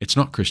 It's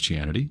not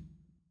Christianity.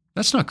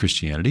 That's not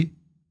Christianity.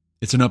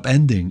 It's an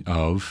upending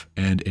of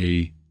and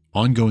a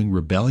ongoing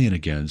rebellion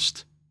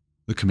against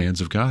the commands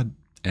of God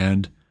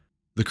and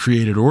the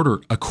created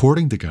order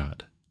according to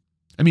God.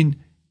 I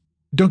mean,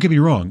 don't get me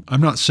wrong.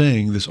 I'm not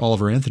saying this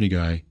Oliver Anthony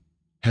guy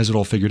has it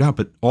all figured out,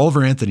 but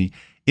Oliver Anthony,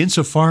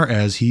 insofar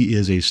as he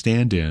is a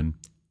stand-in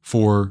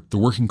for the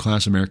working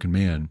class American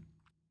man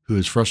who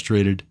is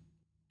frustrated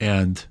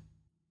and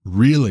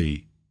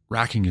really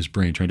racking his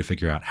brain trying to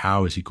figure out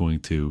how is he going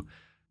to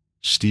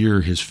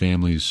steer his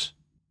family's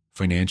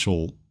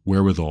financial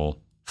wherewithal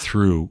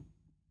through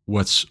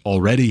what's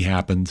already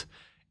happened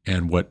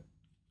and what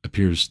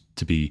appears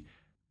to be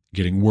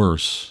getting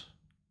worse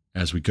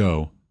as we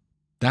go.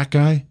 That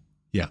guy,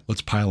 yeah,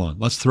 let's pile on.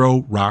 Let's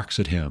throw rocks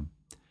at him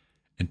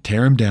and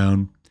tear him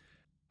down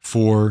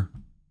for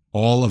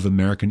all of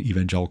American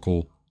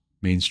evangelical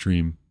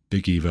mainstream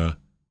Big Eva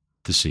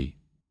to see.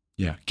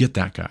 Yeah, get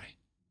that guy.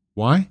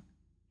 Why?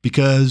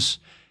 Because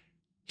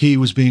he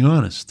was being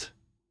honest.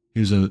 He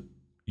was a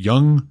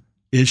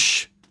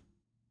young-ish,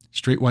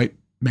 straight white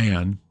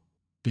man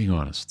being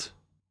honest.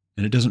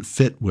 And it doesn't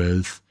fit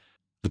with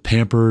the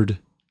pampered,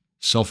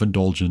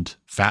 self-indulgent,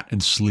 fat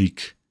and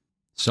sleek,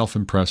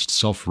 self-impressed,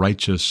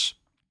 self-righteous,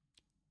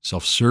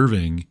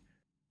 self-serving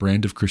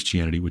brand of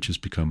Christianity, which has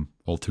become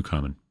all too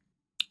common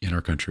in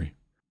our country.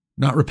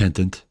 Not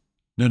repentant,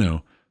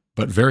 no,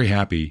 but very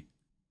happy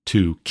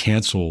to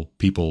cancel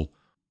people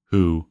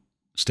who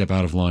step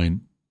out of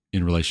line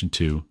in relation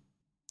to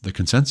the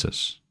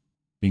consensus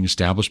being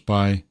established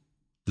by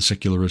the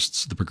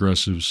secularists, the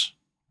progressives,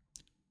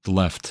 the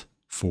left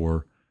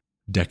for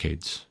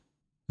decades.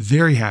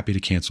 Very happy to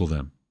cancel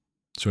them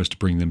so as to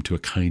bring them to a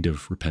kind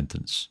of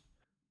repentance.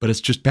 But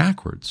it's just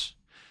backwards.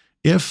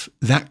 If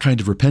that kind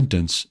of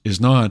repentance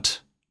is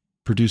not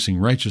producing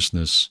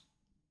righteousness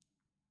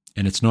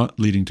and it's not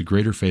leading to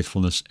greater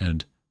faithfulness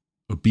and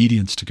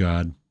obedience to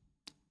God,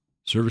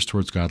 service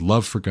towards God,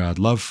 love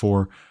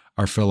for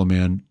our fellow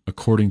man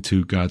according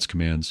to God's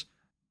commands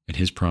and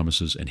his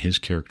promises and his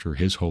character,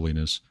 his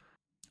holiness,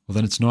 well,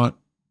 then it's not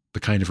the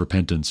kind of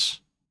repentance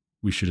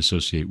we should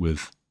associate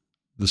with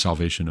the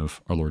salvation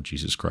of our Lord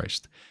Jesus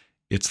Christ.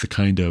 It's the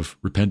kind of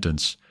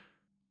repentance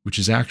which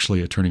is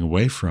actually a turning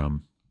away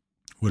from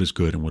what is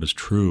good and what is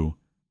true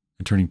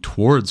and turning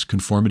towards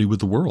conformity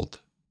with the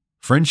world.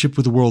 Friendship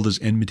with the world is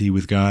enmity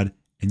with God,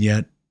 and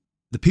yet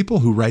the people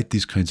who write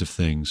these kinds of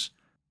things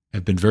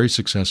have been very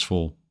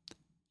successful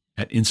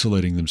at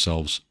insulating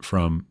themselves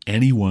from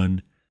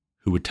anyone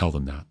who would tell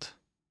them that.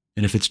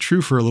 And if it's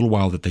true for a little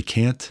while that they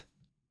can't,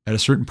 at a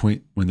certain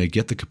point when they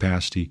get the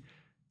capacity,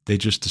 they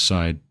just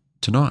decide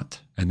to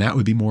not. And that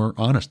would be more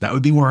honest. That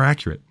would be more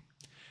accurate.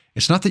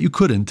 It's not that you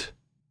couldn't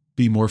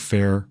be more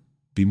fair,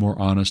 be more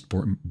honest,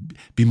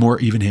 be more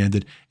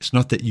even-handed. It's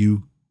not that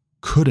you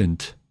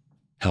couldn't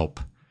help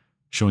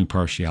showing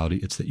partiality.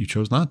 It's that you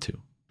chose not to.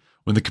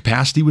 When the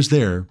capacity was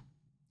there,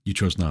 you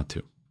chose not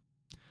to.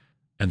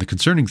 And the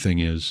concerning thing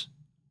is,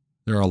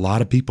 there are a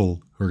lot of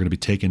people who are going to be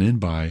taken in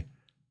by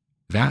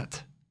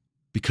that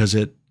because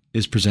it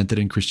is presented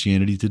in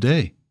Christianity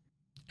today.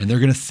 And they're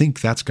going to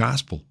think that's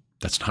gospel.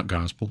 That's not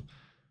gospel.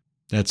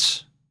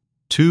 That's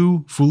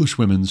two foolish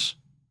women's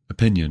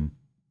opinion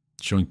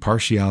showing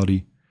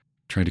partiality,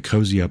 trying to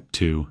cozy up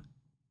to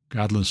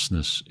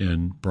godlessness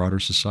in broader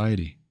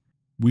society.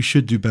 We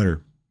should do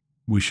better.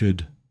 We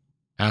should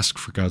ask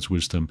for God's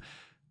wisdom.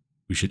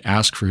 We should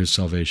ask for his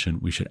salvation.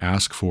 We should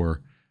ask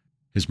for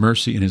his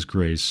mercy and his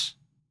grace.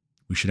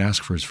 We should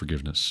ask for his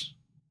forgiveness,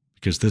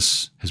 because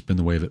this has been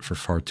the way of it for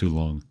far too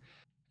long.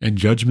 And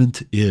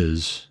judgment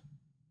is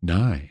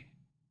nigh.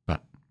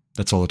 But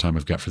that's all the time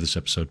I've got for this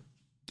episode.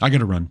 I got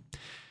to run.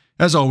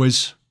 As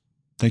always,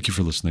 thank you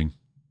for listening.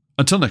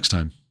 Until next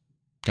time,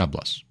 God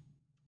bless.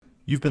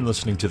 You've been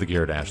listening to The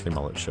Garrett Ashley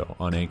Mullet Show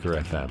on Anchor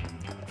FM.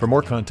 For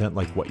more content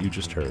like what you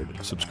just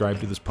heard,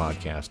 subscribe to this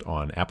podcast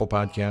on Apple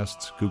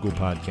Podcasts, Google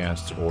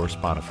Podcasts, or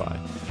Spotify.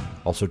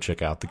 Also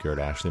check out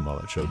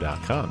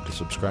thegarrettashleymulletshow.com to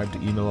subscribe to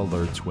email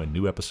alerts when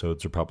new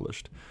episodes are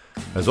published.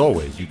 As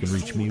always, you can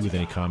reach me with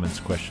any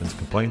comments, questions,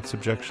 complaints,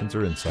 objections,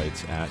 or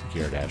insights at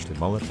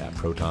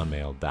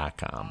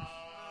garrettashleyMullet@protonmail.com.